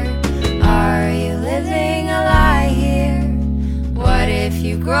here? Are you living a lie here? What if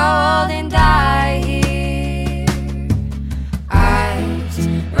you grow old and die here? Eyes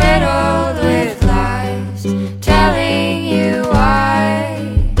riddled with lies, telling you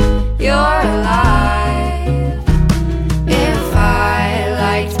why you're alive. If I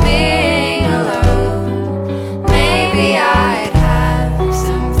liked being alone, maybe I'd have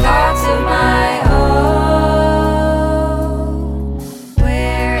some thoughts of my own.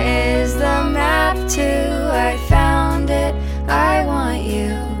 Where is the map to? I found it. I want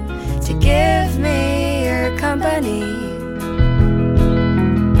you to give me your company.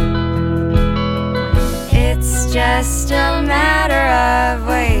 It's just a matter of,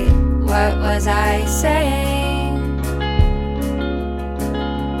 wait, what was I saying?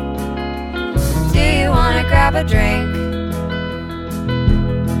 Do you want to grab a drink?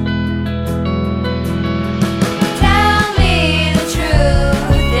 Tell me the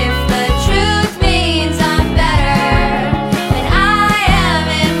truth, if the truth means I'm better than I am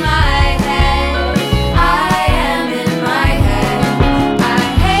in my head. I am in my head. I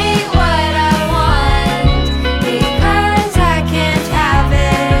hate what I want because I can't have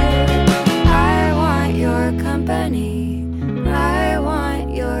it. I want your company. I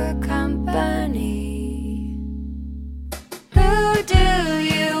want your company. Who do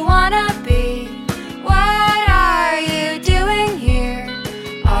you wanna be? What are you doing here?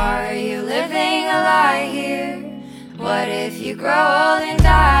 Are you living a lie here? What if you grow old and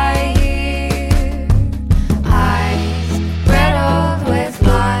die here? Eyes riddled with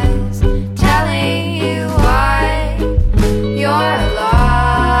lies, telling you why you're alive.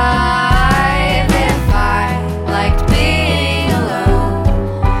 If I liked being alone,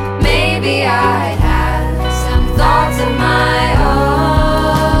 maybe I'd have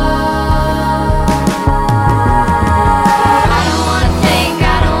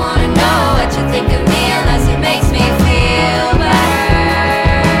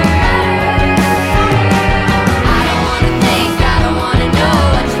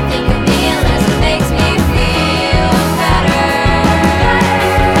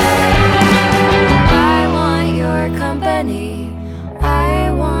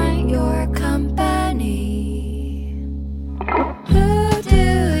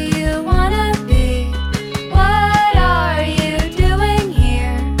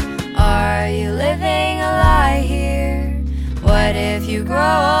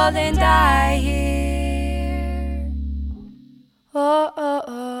fall and die here. Oh, oh,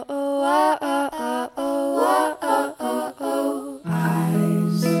 oh, oh, oh, oh, oh, oh, oh, oh, oh.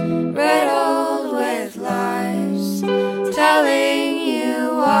 Eyes riddled with lies, telling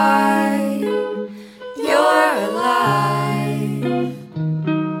you why you're alive.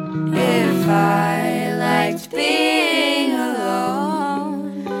 If I liked being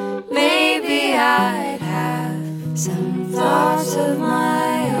alone, maybe I'd have some thoughts of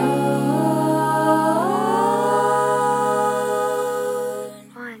my own.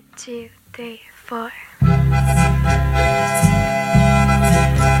 1, 2, 3, 4. The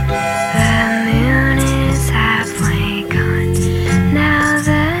moon is halfway gone. Now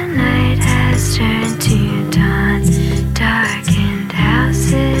the night has turned to dawn. Darkened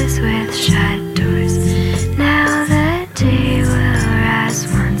houses with shut doors. Now the day will rise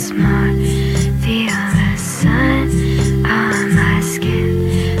once more. Feel the sun on my skin.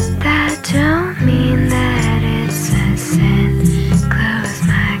 That don't mean that it's a sin. Close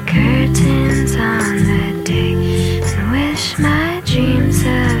my curtains on the day and wish my dreams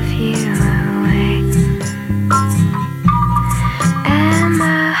of you away. And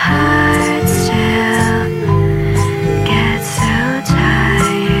my heart still gets so tired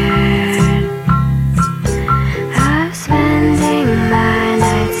of spending my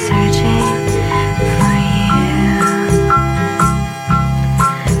nights searching for you,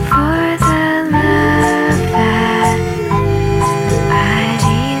 for the love that I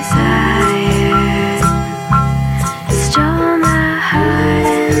desired. Stole my heart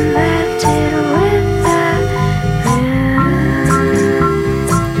and left it with the moon.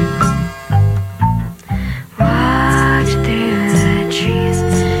 Walked through the trees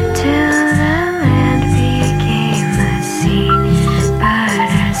till the land became the sea. But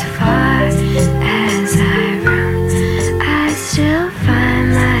as far as I roam, I still find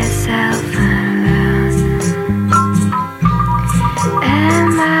myself alone. And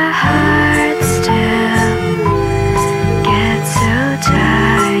my heart still gets so tired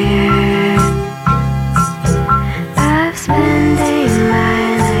of spending my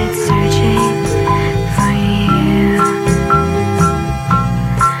nights searching for you,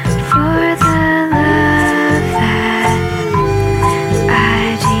 for the love that I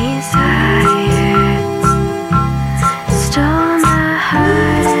desired. Stole my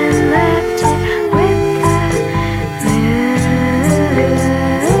heart and left it with the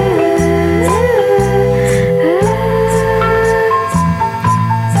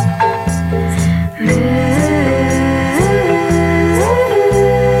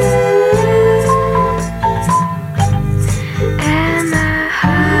And my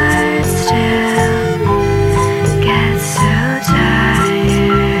heart still gets so tired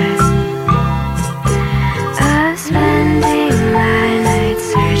of spending my nights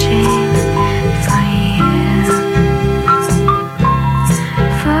searching for you,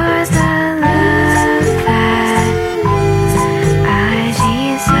 for the love that I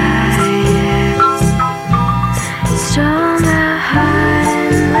desire. Stole my heart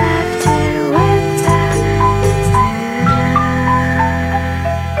and left it with the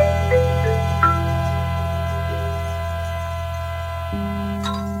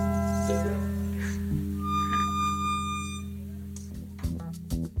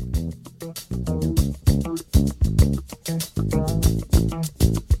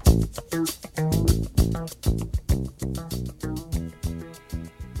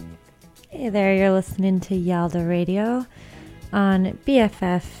Hey there, you're listening to Yalda Radio on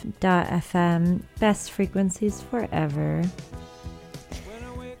BFF.FM, best frequencies forever.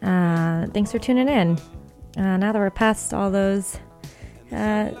 Thanks for tuning in. Now that we're past all those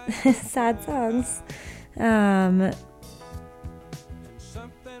sad songs,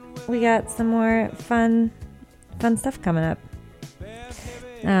 we got some more fun stuff coming up.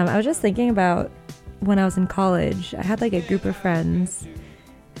 I was just thinking about when I was in college, I had like a group of friends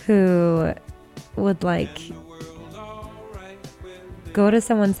who would like go to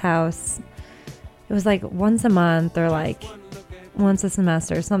someone's house. It was like once a month or like once a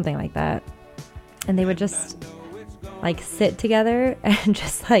semester or something like that. And they would just like sit together and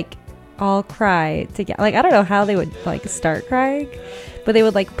just like all cry together. Like, I don't know how they would like start crying, but they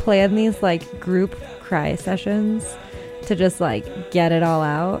would like plan these like group cry sessions to just like get it all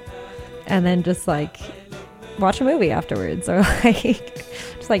out and then just like watch a movie afterwards or like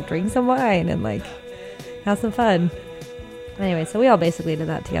just like drink some wine and like have some fun. Anyway, so we all basically did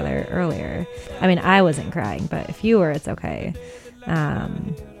that together earlier. I mean, I wasn't crying, but if you were, it's okay. I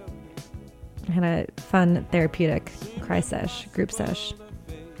had a fun therapeutic cry sesh, group sesh.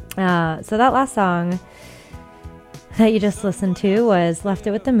 So that last song that you just listened to was Left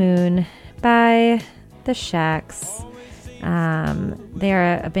It With the Moon by The Shacks. They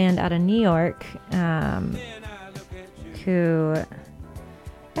are a band out of New York who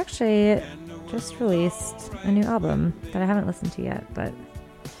actually just released a new album that I haven't listened to yet, but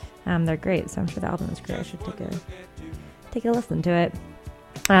they're great, so I'm sure the album is great. I should take a listen to it.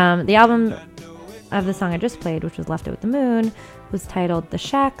 The album of the song I just played, which was Left It With the Moon, was titled The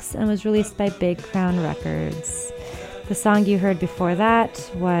Shacks and was released by Big Crown Records. The song you heard before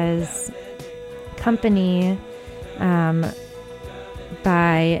that was Company by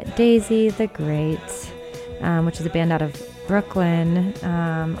Daisy the Great, which is a band out of Brooklyn,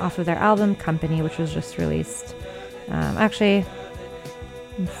 off of their album Company, which was just released. Actually,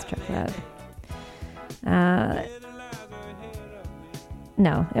 let's check that.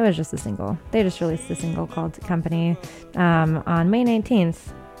 No, it was just a single. They just released a single called Company on May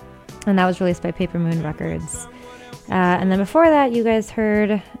 19th, and that was released by Paper Moon Records. And then before that, you guys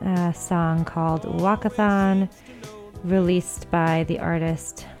heard a song called Walkathon, released by the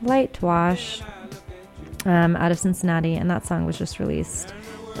artist Lightwash out of Cincinnati, and that song was just released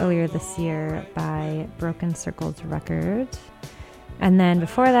earlier this year by Broken Circles Record. And then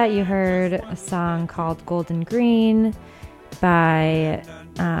before that, you heard a song called Golden Green by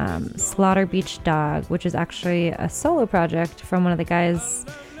Slaughter Beach Dog, which is actually a solo project from one of the guys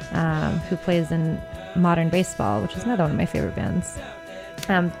who plays in Modern Baseball, which is another one of my favorite bands.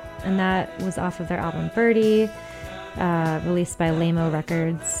 And that was off of their album Birdie, released by Lamo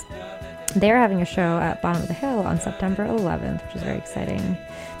Records. They're having a show at Bottom of the Hill on September 11th, which is very exciting.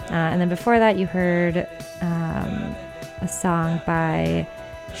 And then before that, you heard a song by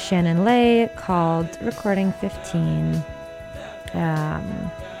Shannon Lay called Recording 15.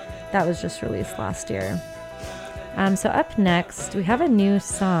 That was just released last year. So up next, we have a new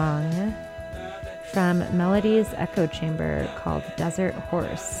song from Melody's Echo Chamber called Desert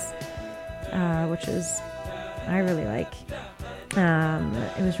Horse, which is, I really like.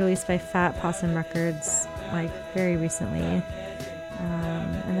 It was released by Fat Possum Records like very recently,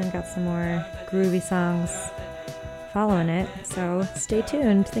 and then got some more groovy songs following it, so stay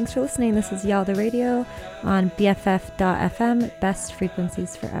tuned. Thanks for listening. This is Yalda Radio on BFF.FM, best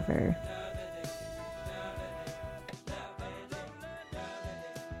frequencies forever.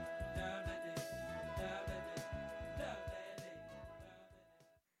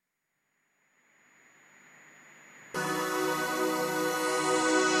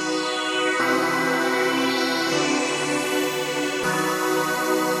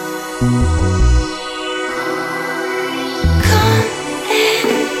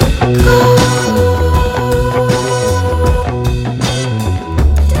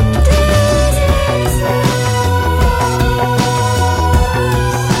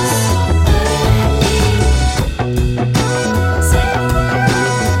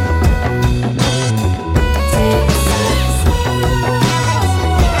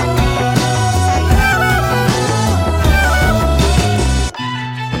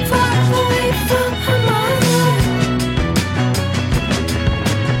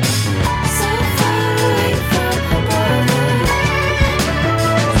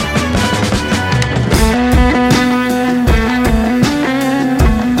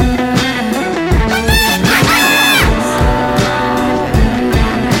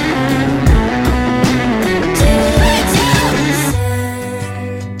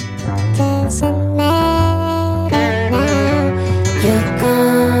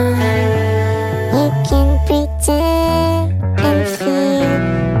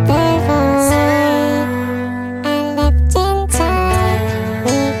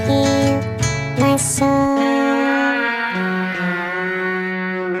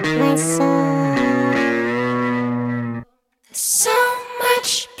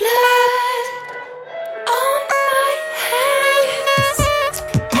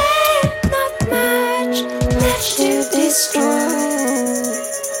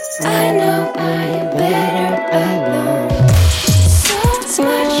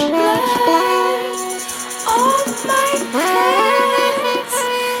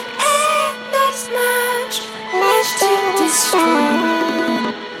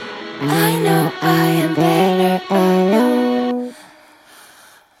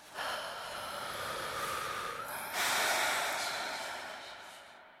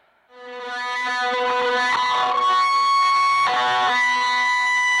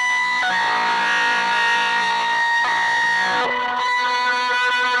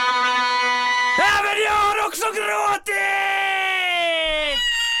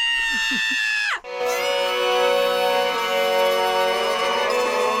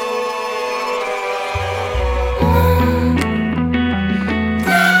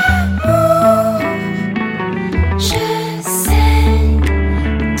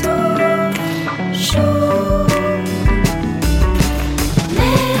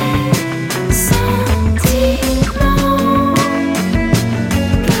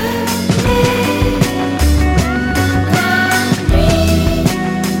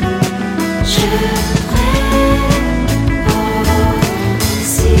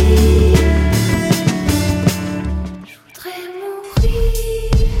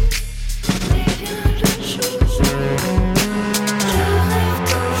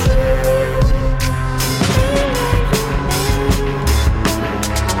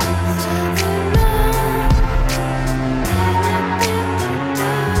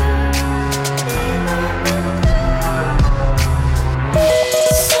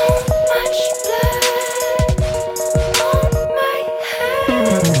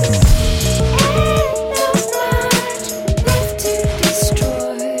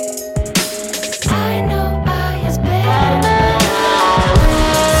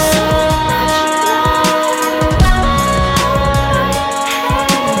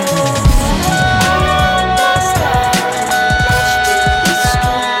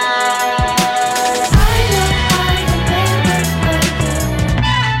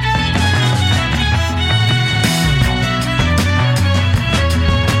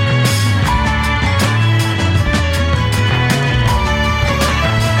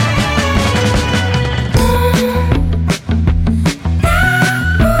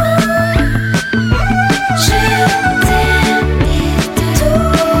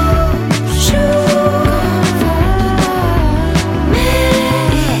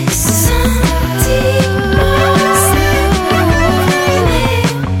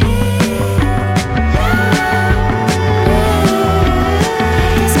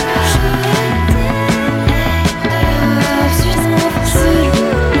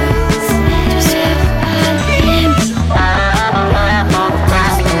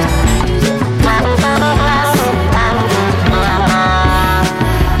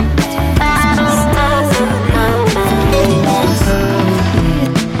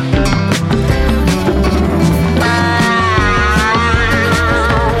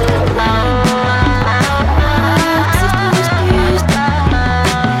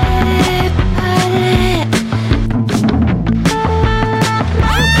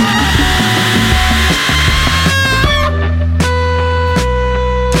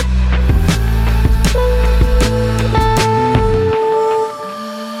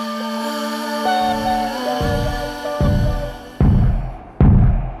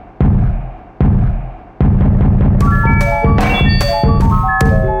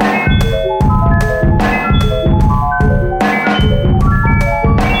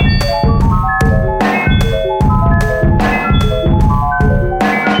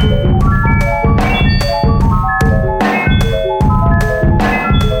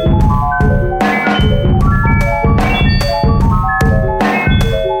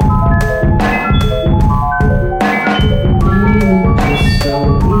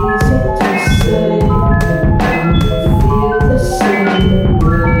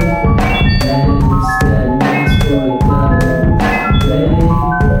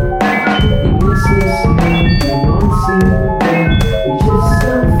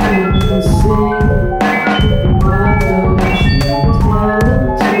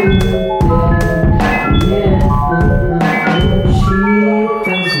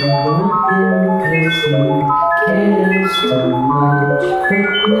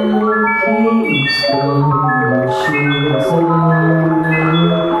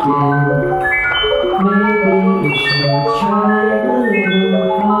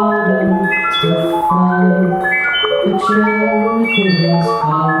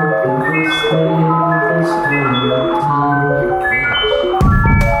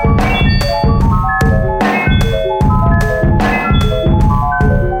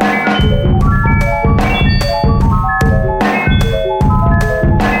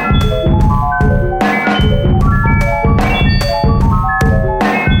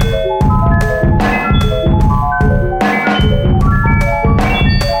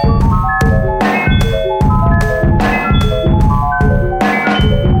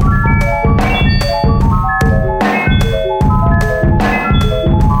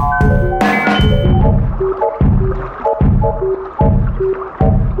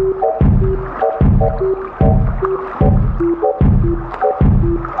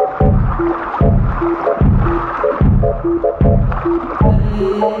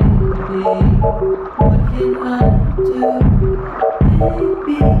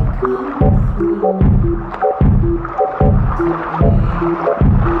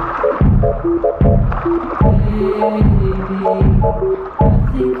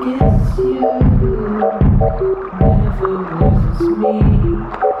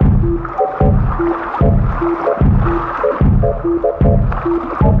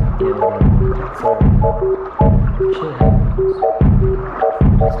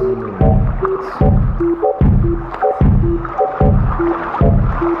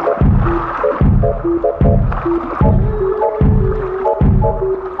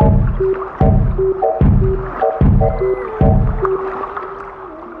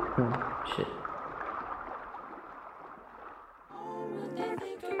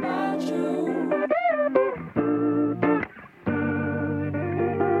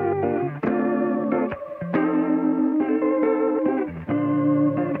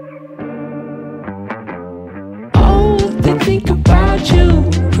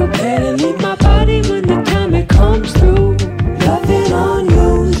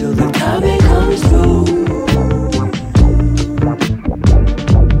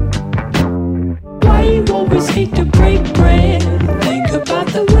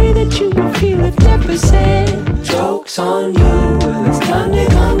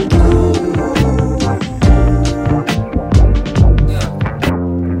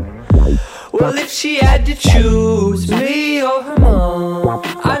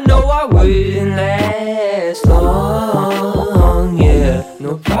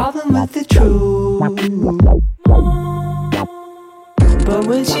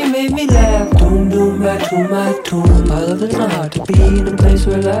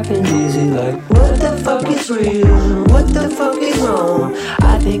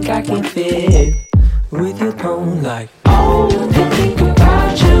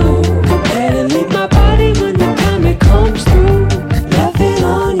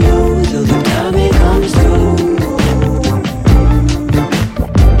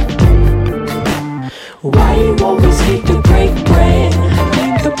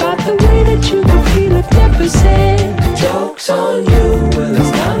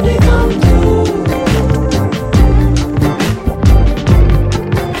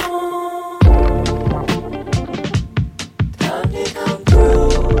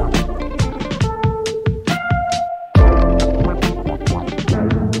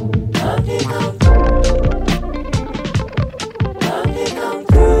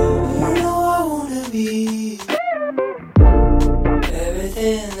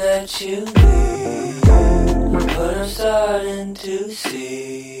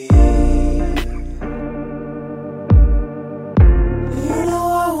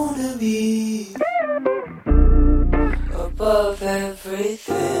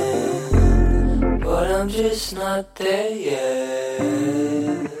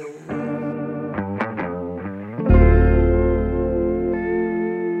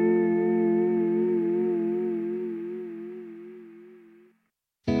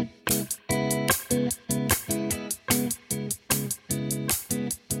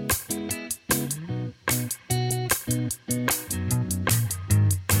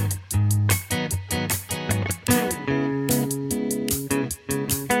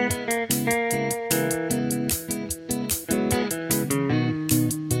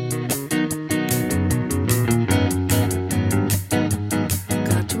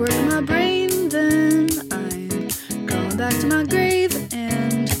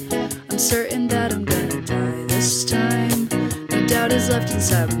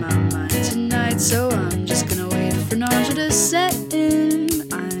 inside my mind tonight, so I'm just gonna wait for nausea to set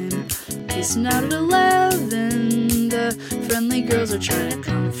in. Peacing out at 11. The friendly girls are trying to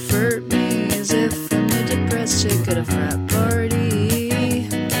comfort me as if I'm a depressed chick at a frat party.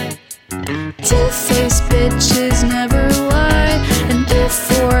 Two-faced bitches never lie, and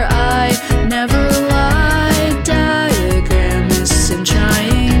therefore I never lie. Diagram missing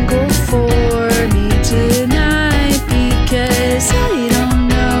triangle for me tonight because I don't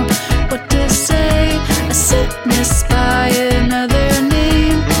know what to say. A sickness by another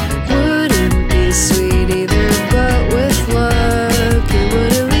name wouldn't be sweet either, but with luck it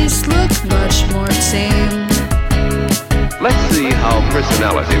would at least look much more tame. Let's see how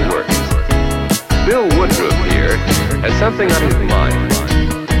personality works. Bill Woodruff here has something on his mind.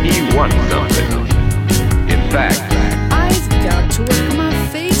 He wants something. In fact, I've got to work on my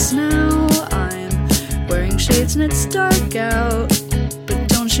face now. I'm wearing shades and it's dark out. But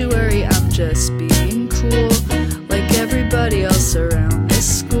don't you worry, I'm just being cool, like everybody else around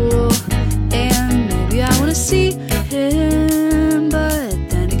this school. And maybe I wanna see him, but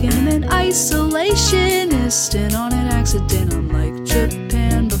then again I'm an isolationist and on an accident, unlike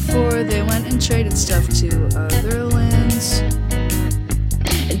Japan before they went and traded stuff to other lands.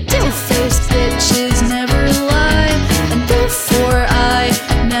 And two-faced bitches never lie, and therefore I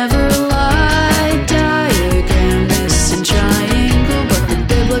never lie. Diagram missing triangle, but the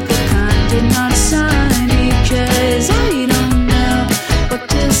biblical kind did not sign because I don't know what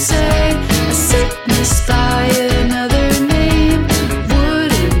to say. A sickness by another name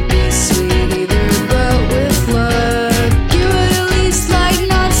wouldn't be sweet either, but with luck you would at least like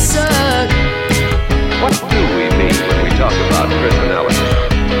not suck. what do we mean when we talk about personality?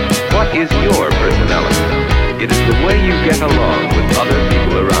 What is your personality? It is the way you get along with other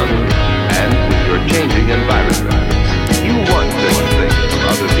people around you and with your changing environment. You want certain things from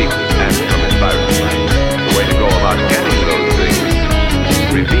other people and from environment. The way to go about getting those things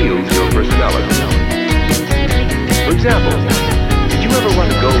reveals your personality. For example, did you ever want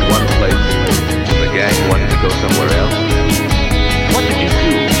to go one place and the gang wanted to go somewhere else? What did you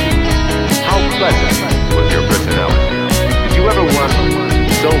do? How pleasant was your personality? Did you ever want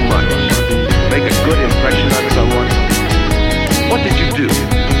so much to make a good impression on someone? What did you do?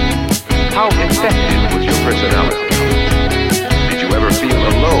 How effective was your personality? Did you ever feel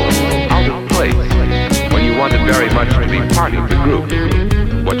alone, out of place, when you wanted very much to be part of the group?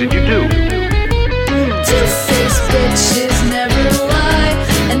 What did you do? Two-faced bitches never lie,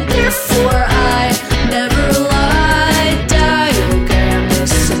 and therefore I never lie. Diagram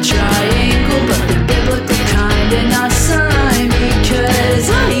is a triangle, but the biblical kind did not sign because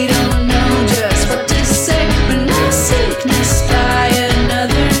I don't know just what to say when a sickness by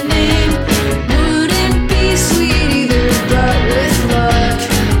another name wouldn't be sweet either, but with luck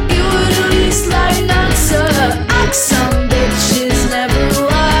you would at least like not suck. Some bitches never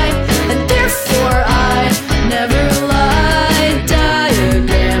lie, and therefore I never lie.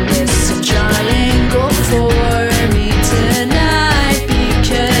 Diagram is a triangle for me tonight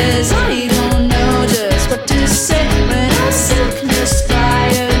because I don't know just what to say when a sickness by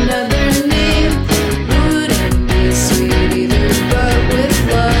another name wouldn't be sweet either, but with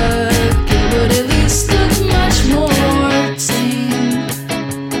luck it would at least look much more tame.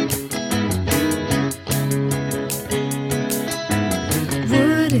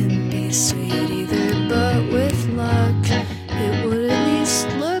 Wouldn't be sweet either, but with luck it would at least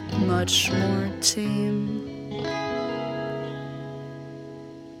look much more tame.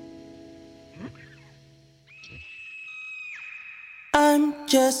 I'm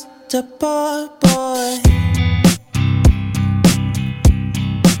just a poor boy.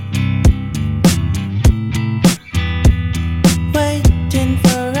 Waiting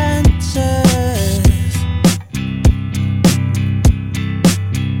for answers.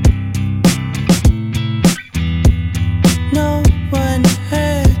 No one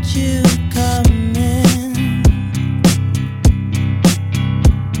heard you coming.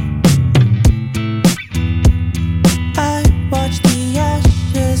 I watch the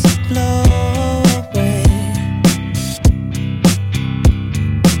ashes blow away.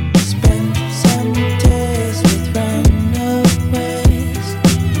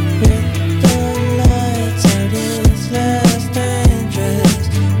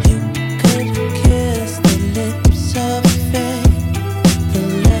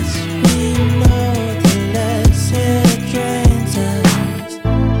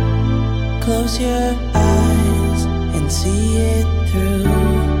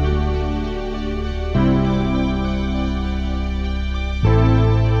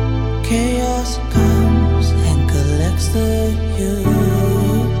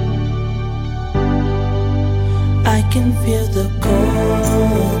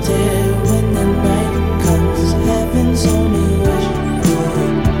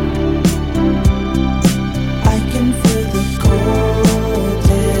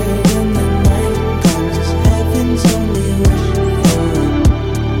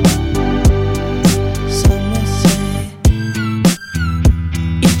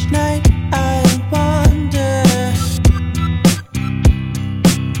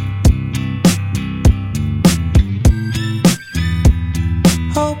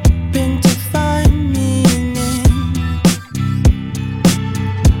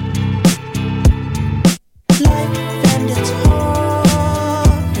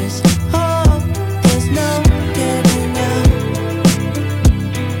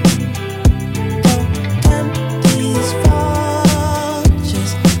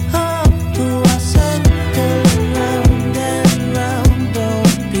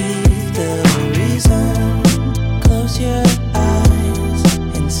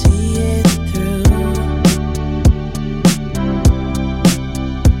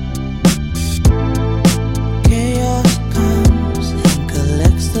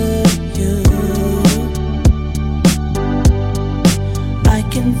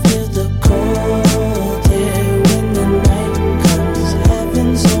 feel the cold air when the night comes.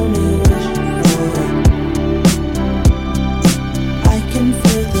 Heaven's only wish for. I can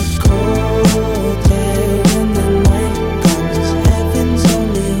feel the cold air when the night comes. Heaven's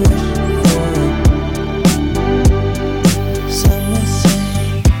only wish for. Some will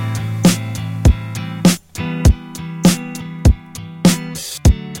say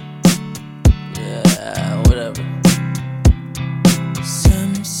whatever.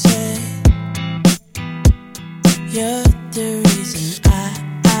 Some say you're the reason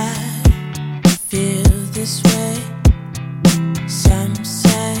I feel this way. Some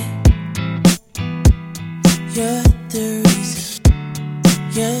say you're the reason.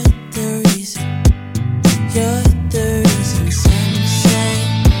 You're the reason. You're the reason. Some say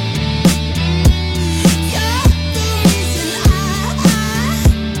you're the reason I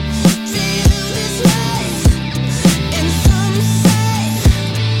feel this way. And some say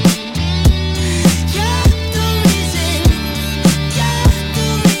you're the reason. You're the reason. You're the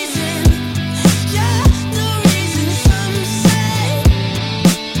reason. Some say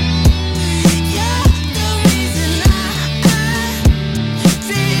you're the reason I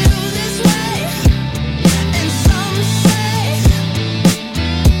feel this way. And some say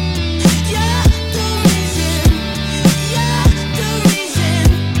you're the reason. You're the reason.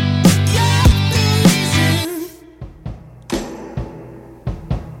 You're the reason.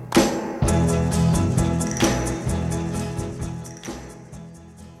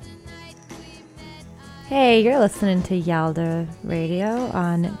 Hey, you're listening to Yalda Radio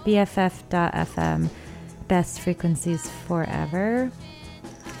on BFF.FM, best frequencies forever.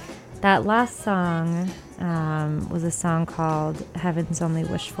 That last song was a song called Heaven's Only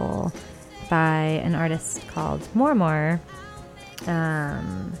Wishful by an artist called More,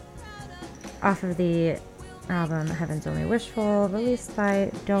 off of the album Heaven's Only Wishful, released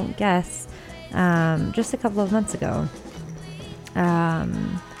by Don't Guess just a couple of months ago.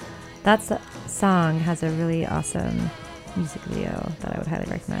 That song has a really awesome music video that I would highly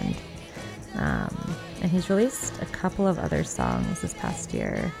recommend. And he's released a couple of other songs this past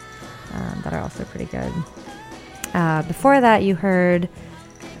year that are also pretty good. Before that, you heard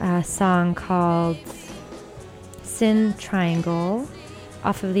a song called Sin Triangle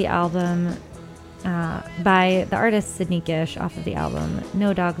off of the album by the artist Sydney Gish, off of the album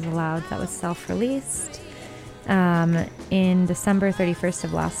No Dogs Allowed, that was self-released in December 31st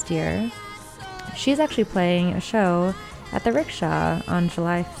of last year. She's actually playing a show at the Rickshaw on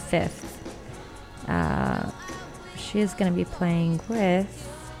July 5th. She is going to be playing with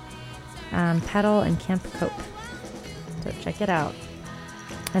Pedal and Camp Cope. So check it out.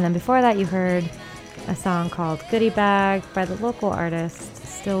 And then before that, you heard a song called Goodie Bag by the local artist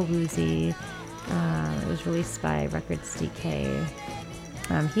Still Woozy. It was released by Records DK.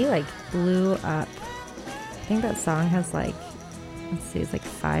 He blew up. I think that song has it's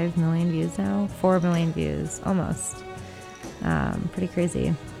 5 million views now. 4 million views, almost. Pretty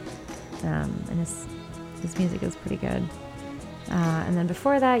crazy. And his music is pretty good. And then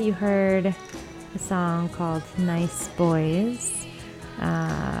before that, you heard a song called Nice Boys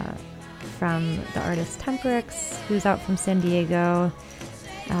from the artist Temperix, who's out from San Diego.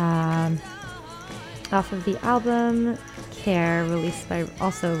 Off of the album Care, released by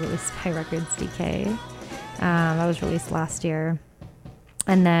Records DK. That was released last year.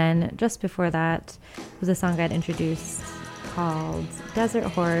 And then just before that was a song I'd introduced called Desert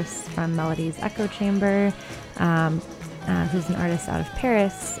Horse from Melody's Echo Chamber, who's an artist out of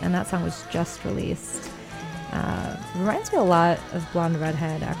Paris, and that song was just released. Reminds me a lot of Blonde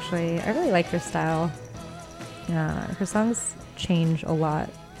Redhead, actually. I really like her style. Her songs change a lot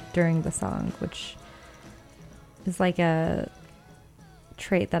during the song, which is like a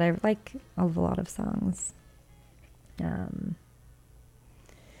trait that I like of a lot of songs.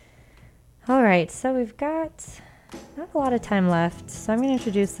 All right, so we've got not a lot of time left, so I'm going to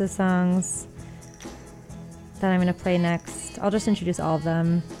introduce the songs that I'm going to play next. I'll just introduce all of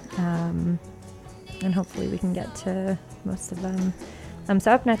them, and hopefully we can get to most of them.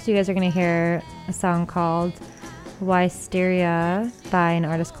 So up next, you guys are going to hear a song called Wisteria by an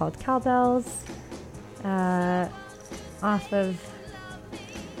artist called Cowbells, off of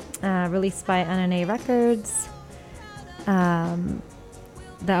released by NNA Records.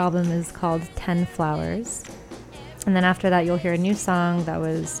 The album is called 10 Flowers. And then after that, you'll hear a new song that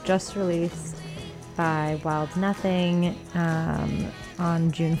was just released by Wild Nothing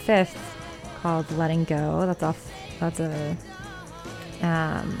on June 5th called Letting Go. That's off of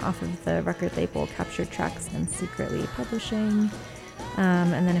the record label Captured Tracks and Secretly Publishing.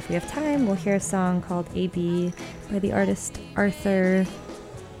 And then if we have time, we'll hear a song called AB by the artist Arthur.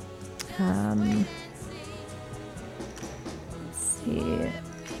 Let's see.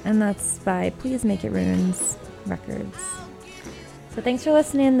 And that's by Please Make It Runes Records. So thanks for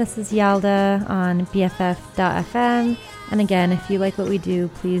listening. This is Yalda on BFF.fm. And again, if you like what we do,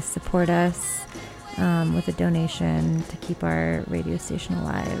 please support us with a donation to keep our radio station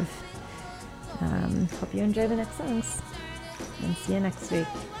alive. Hope you enjoy the next songs. And see you next week.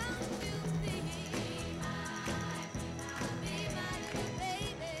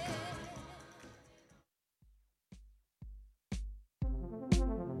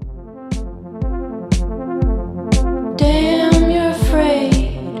 Damn, you're afraid.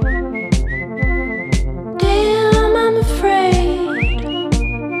 Damn, I'm afraid.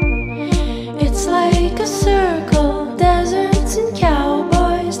 It's like a circle, deserts and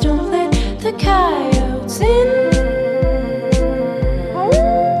cowboys. Don't let the coyotes in.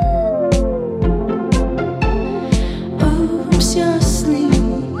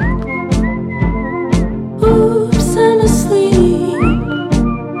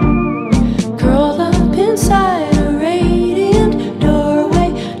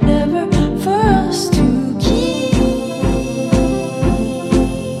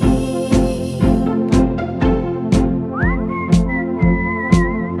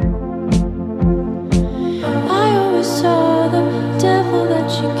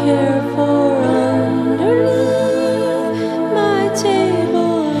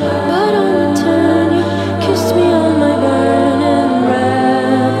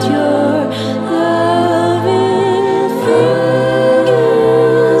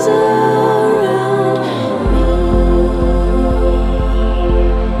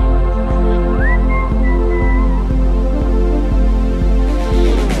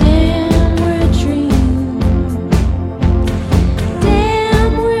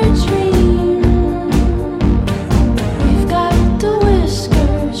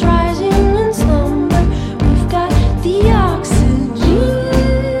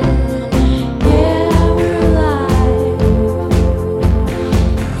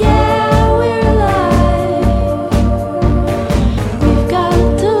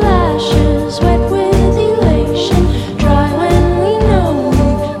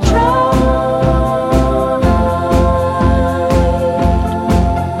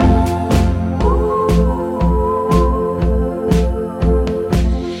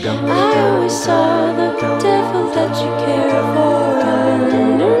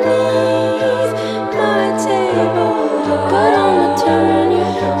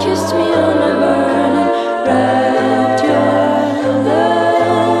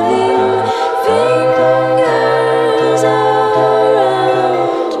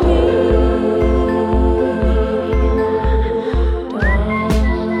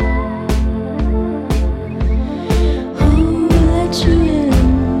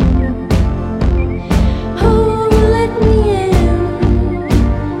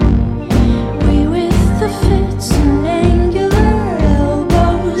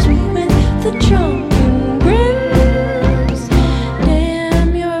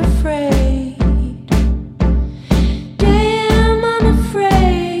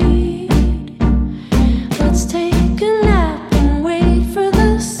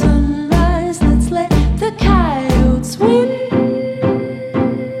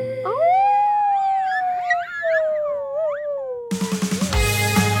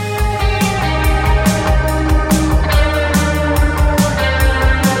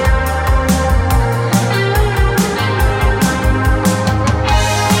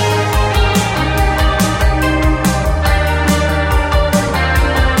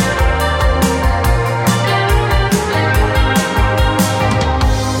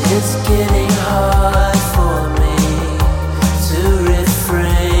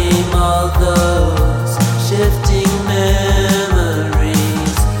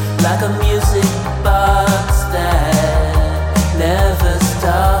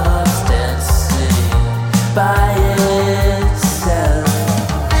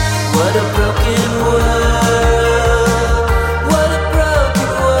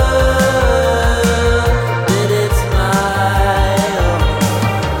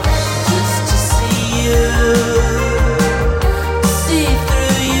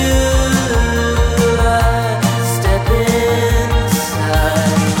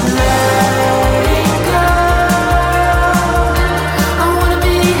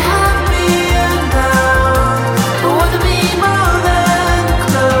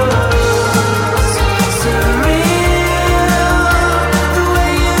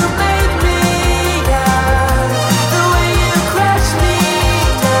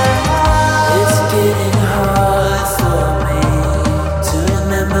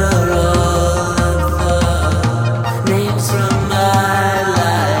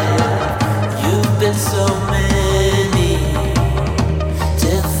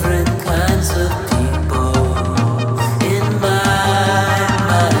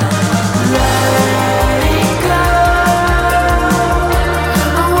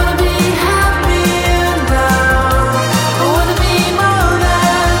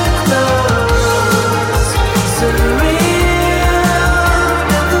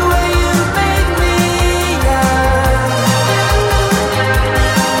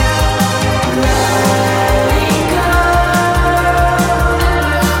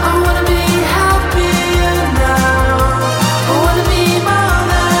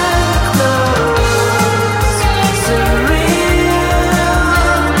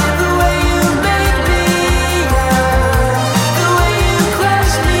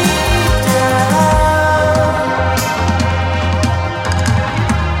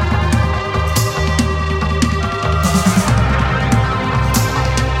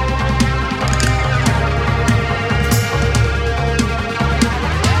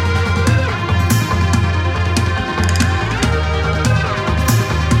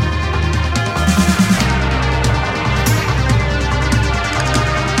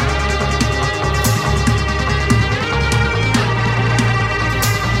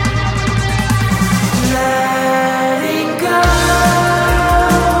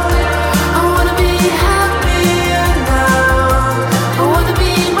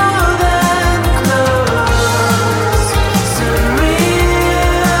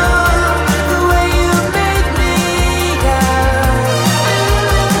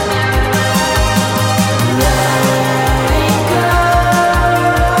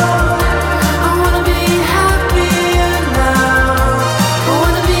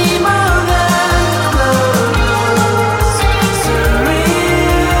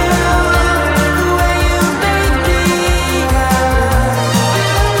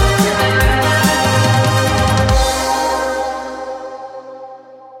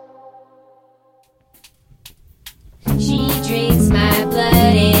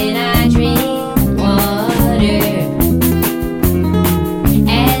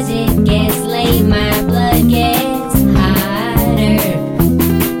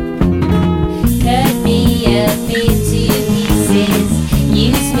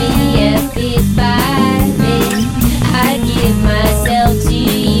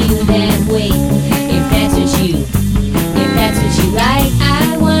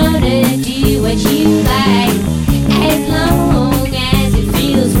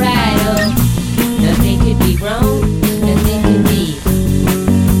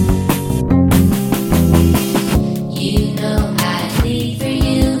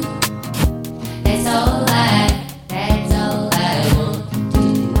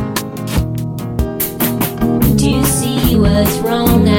 to see what's wrong.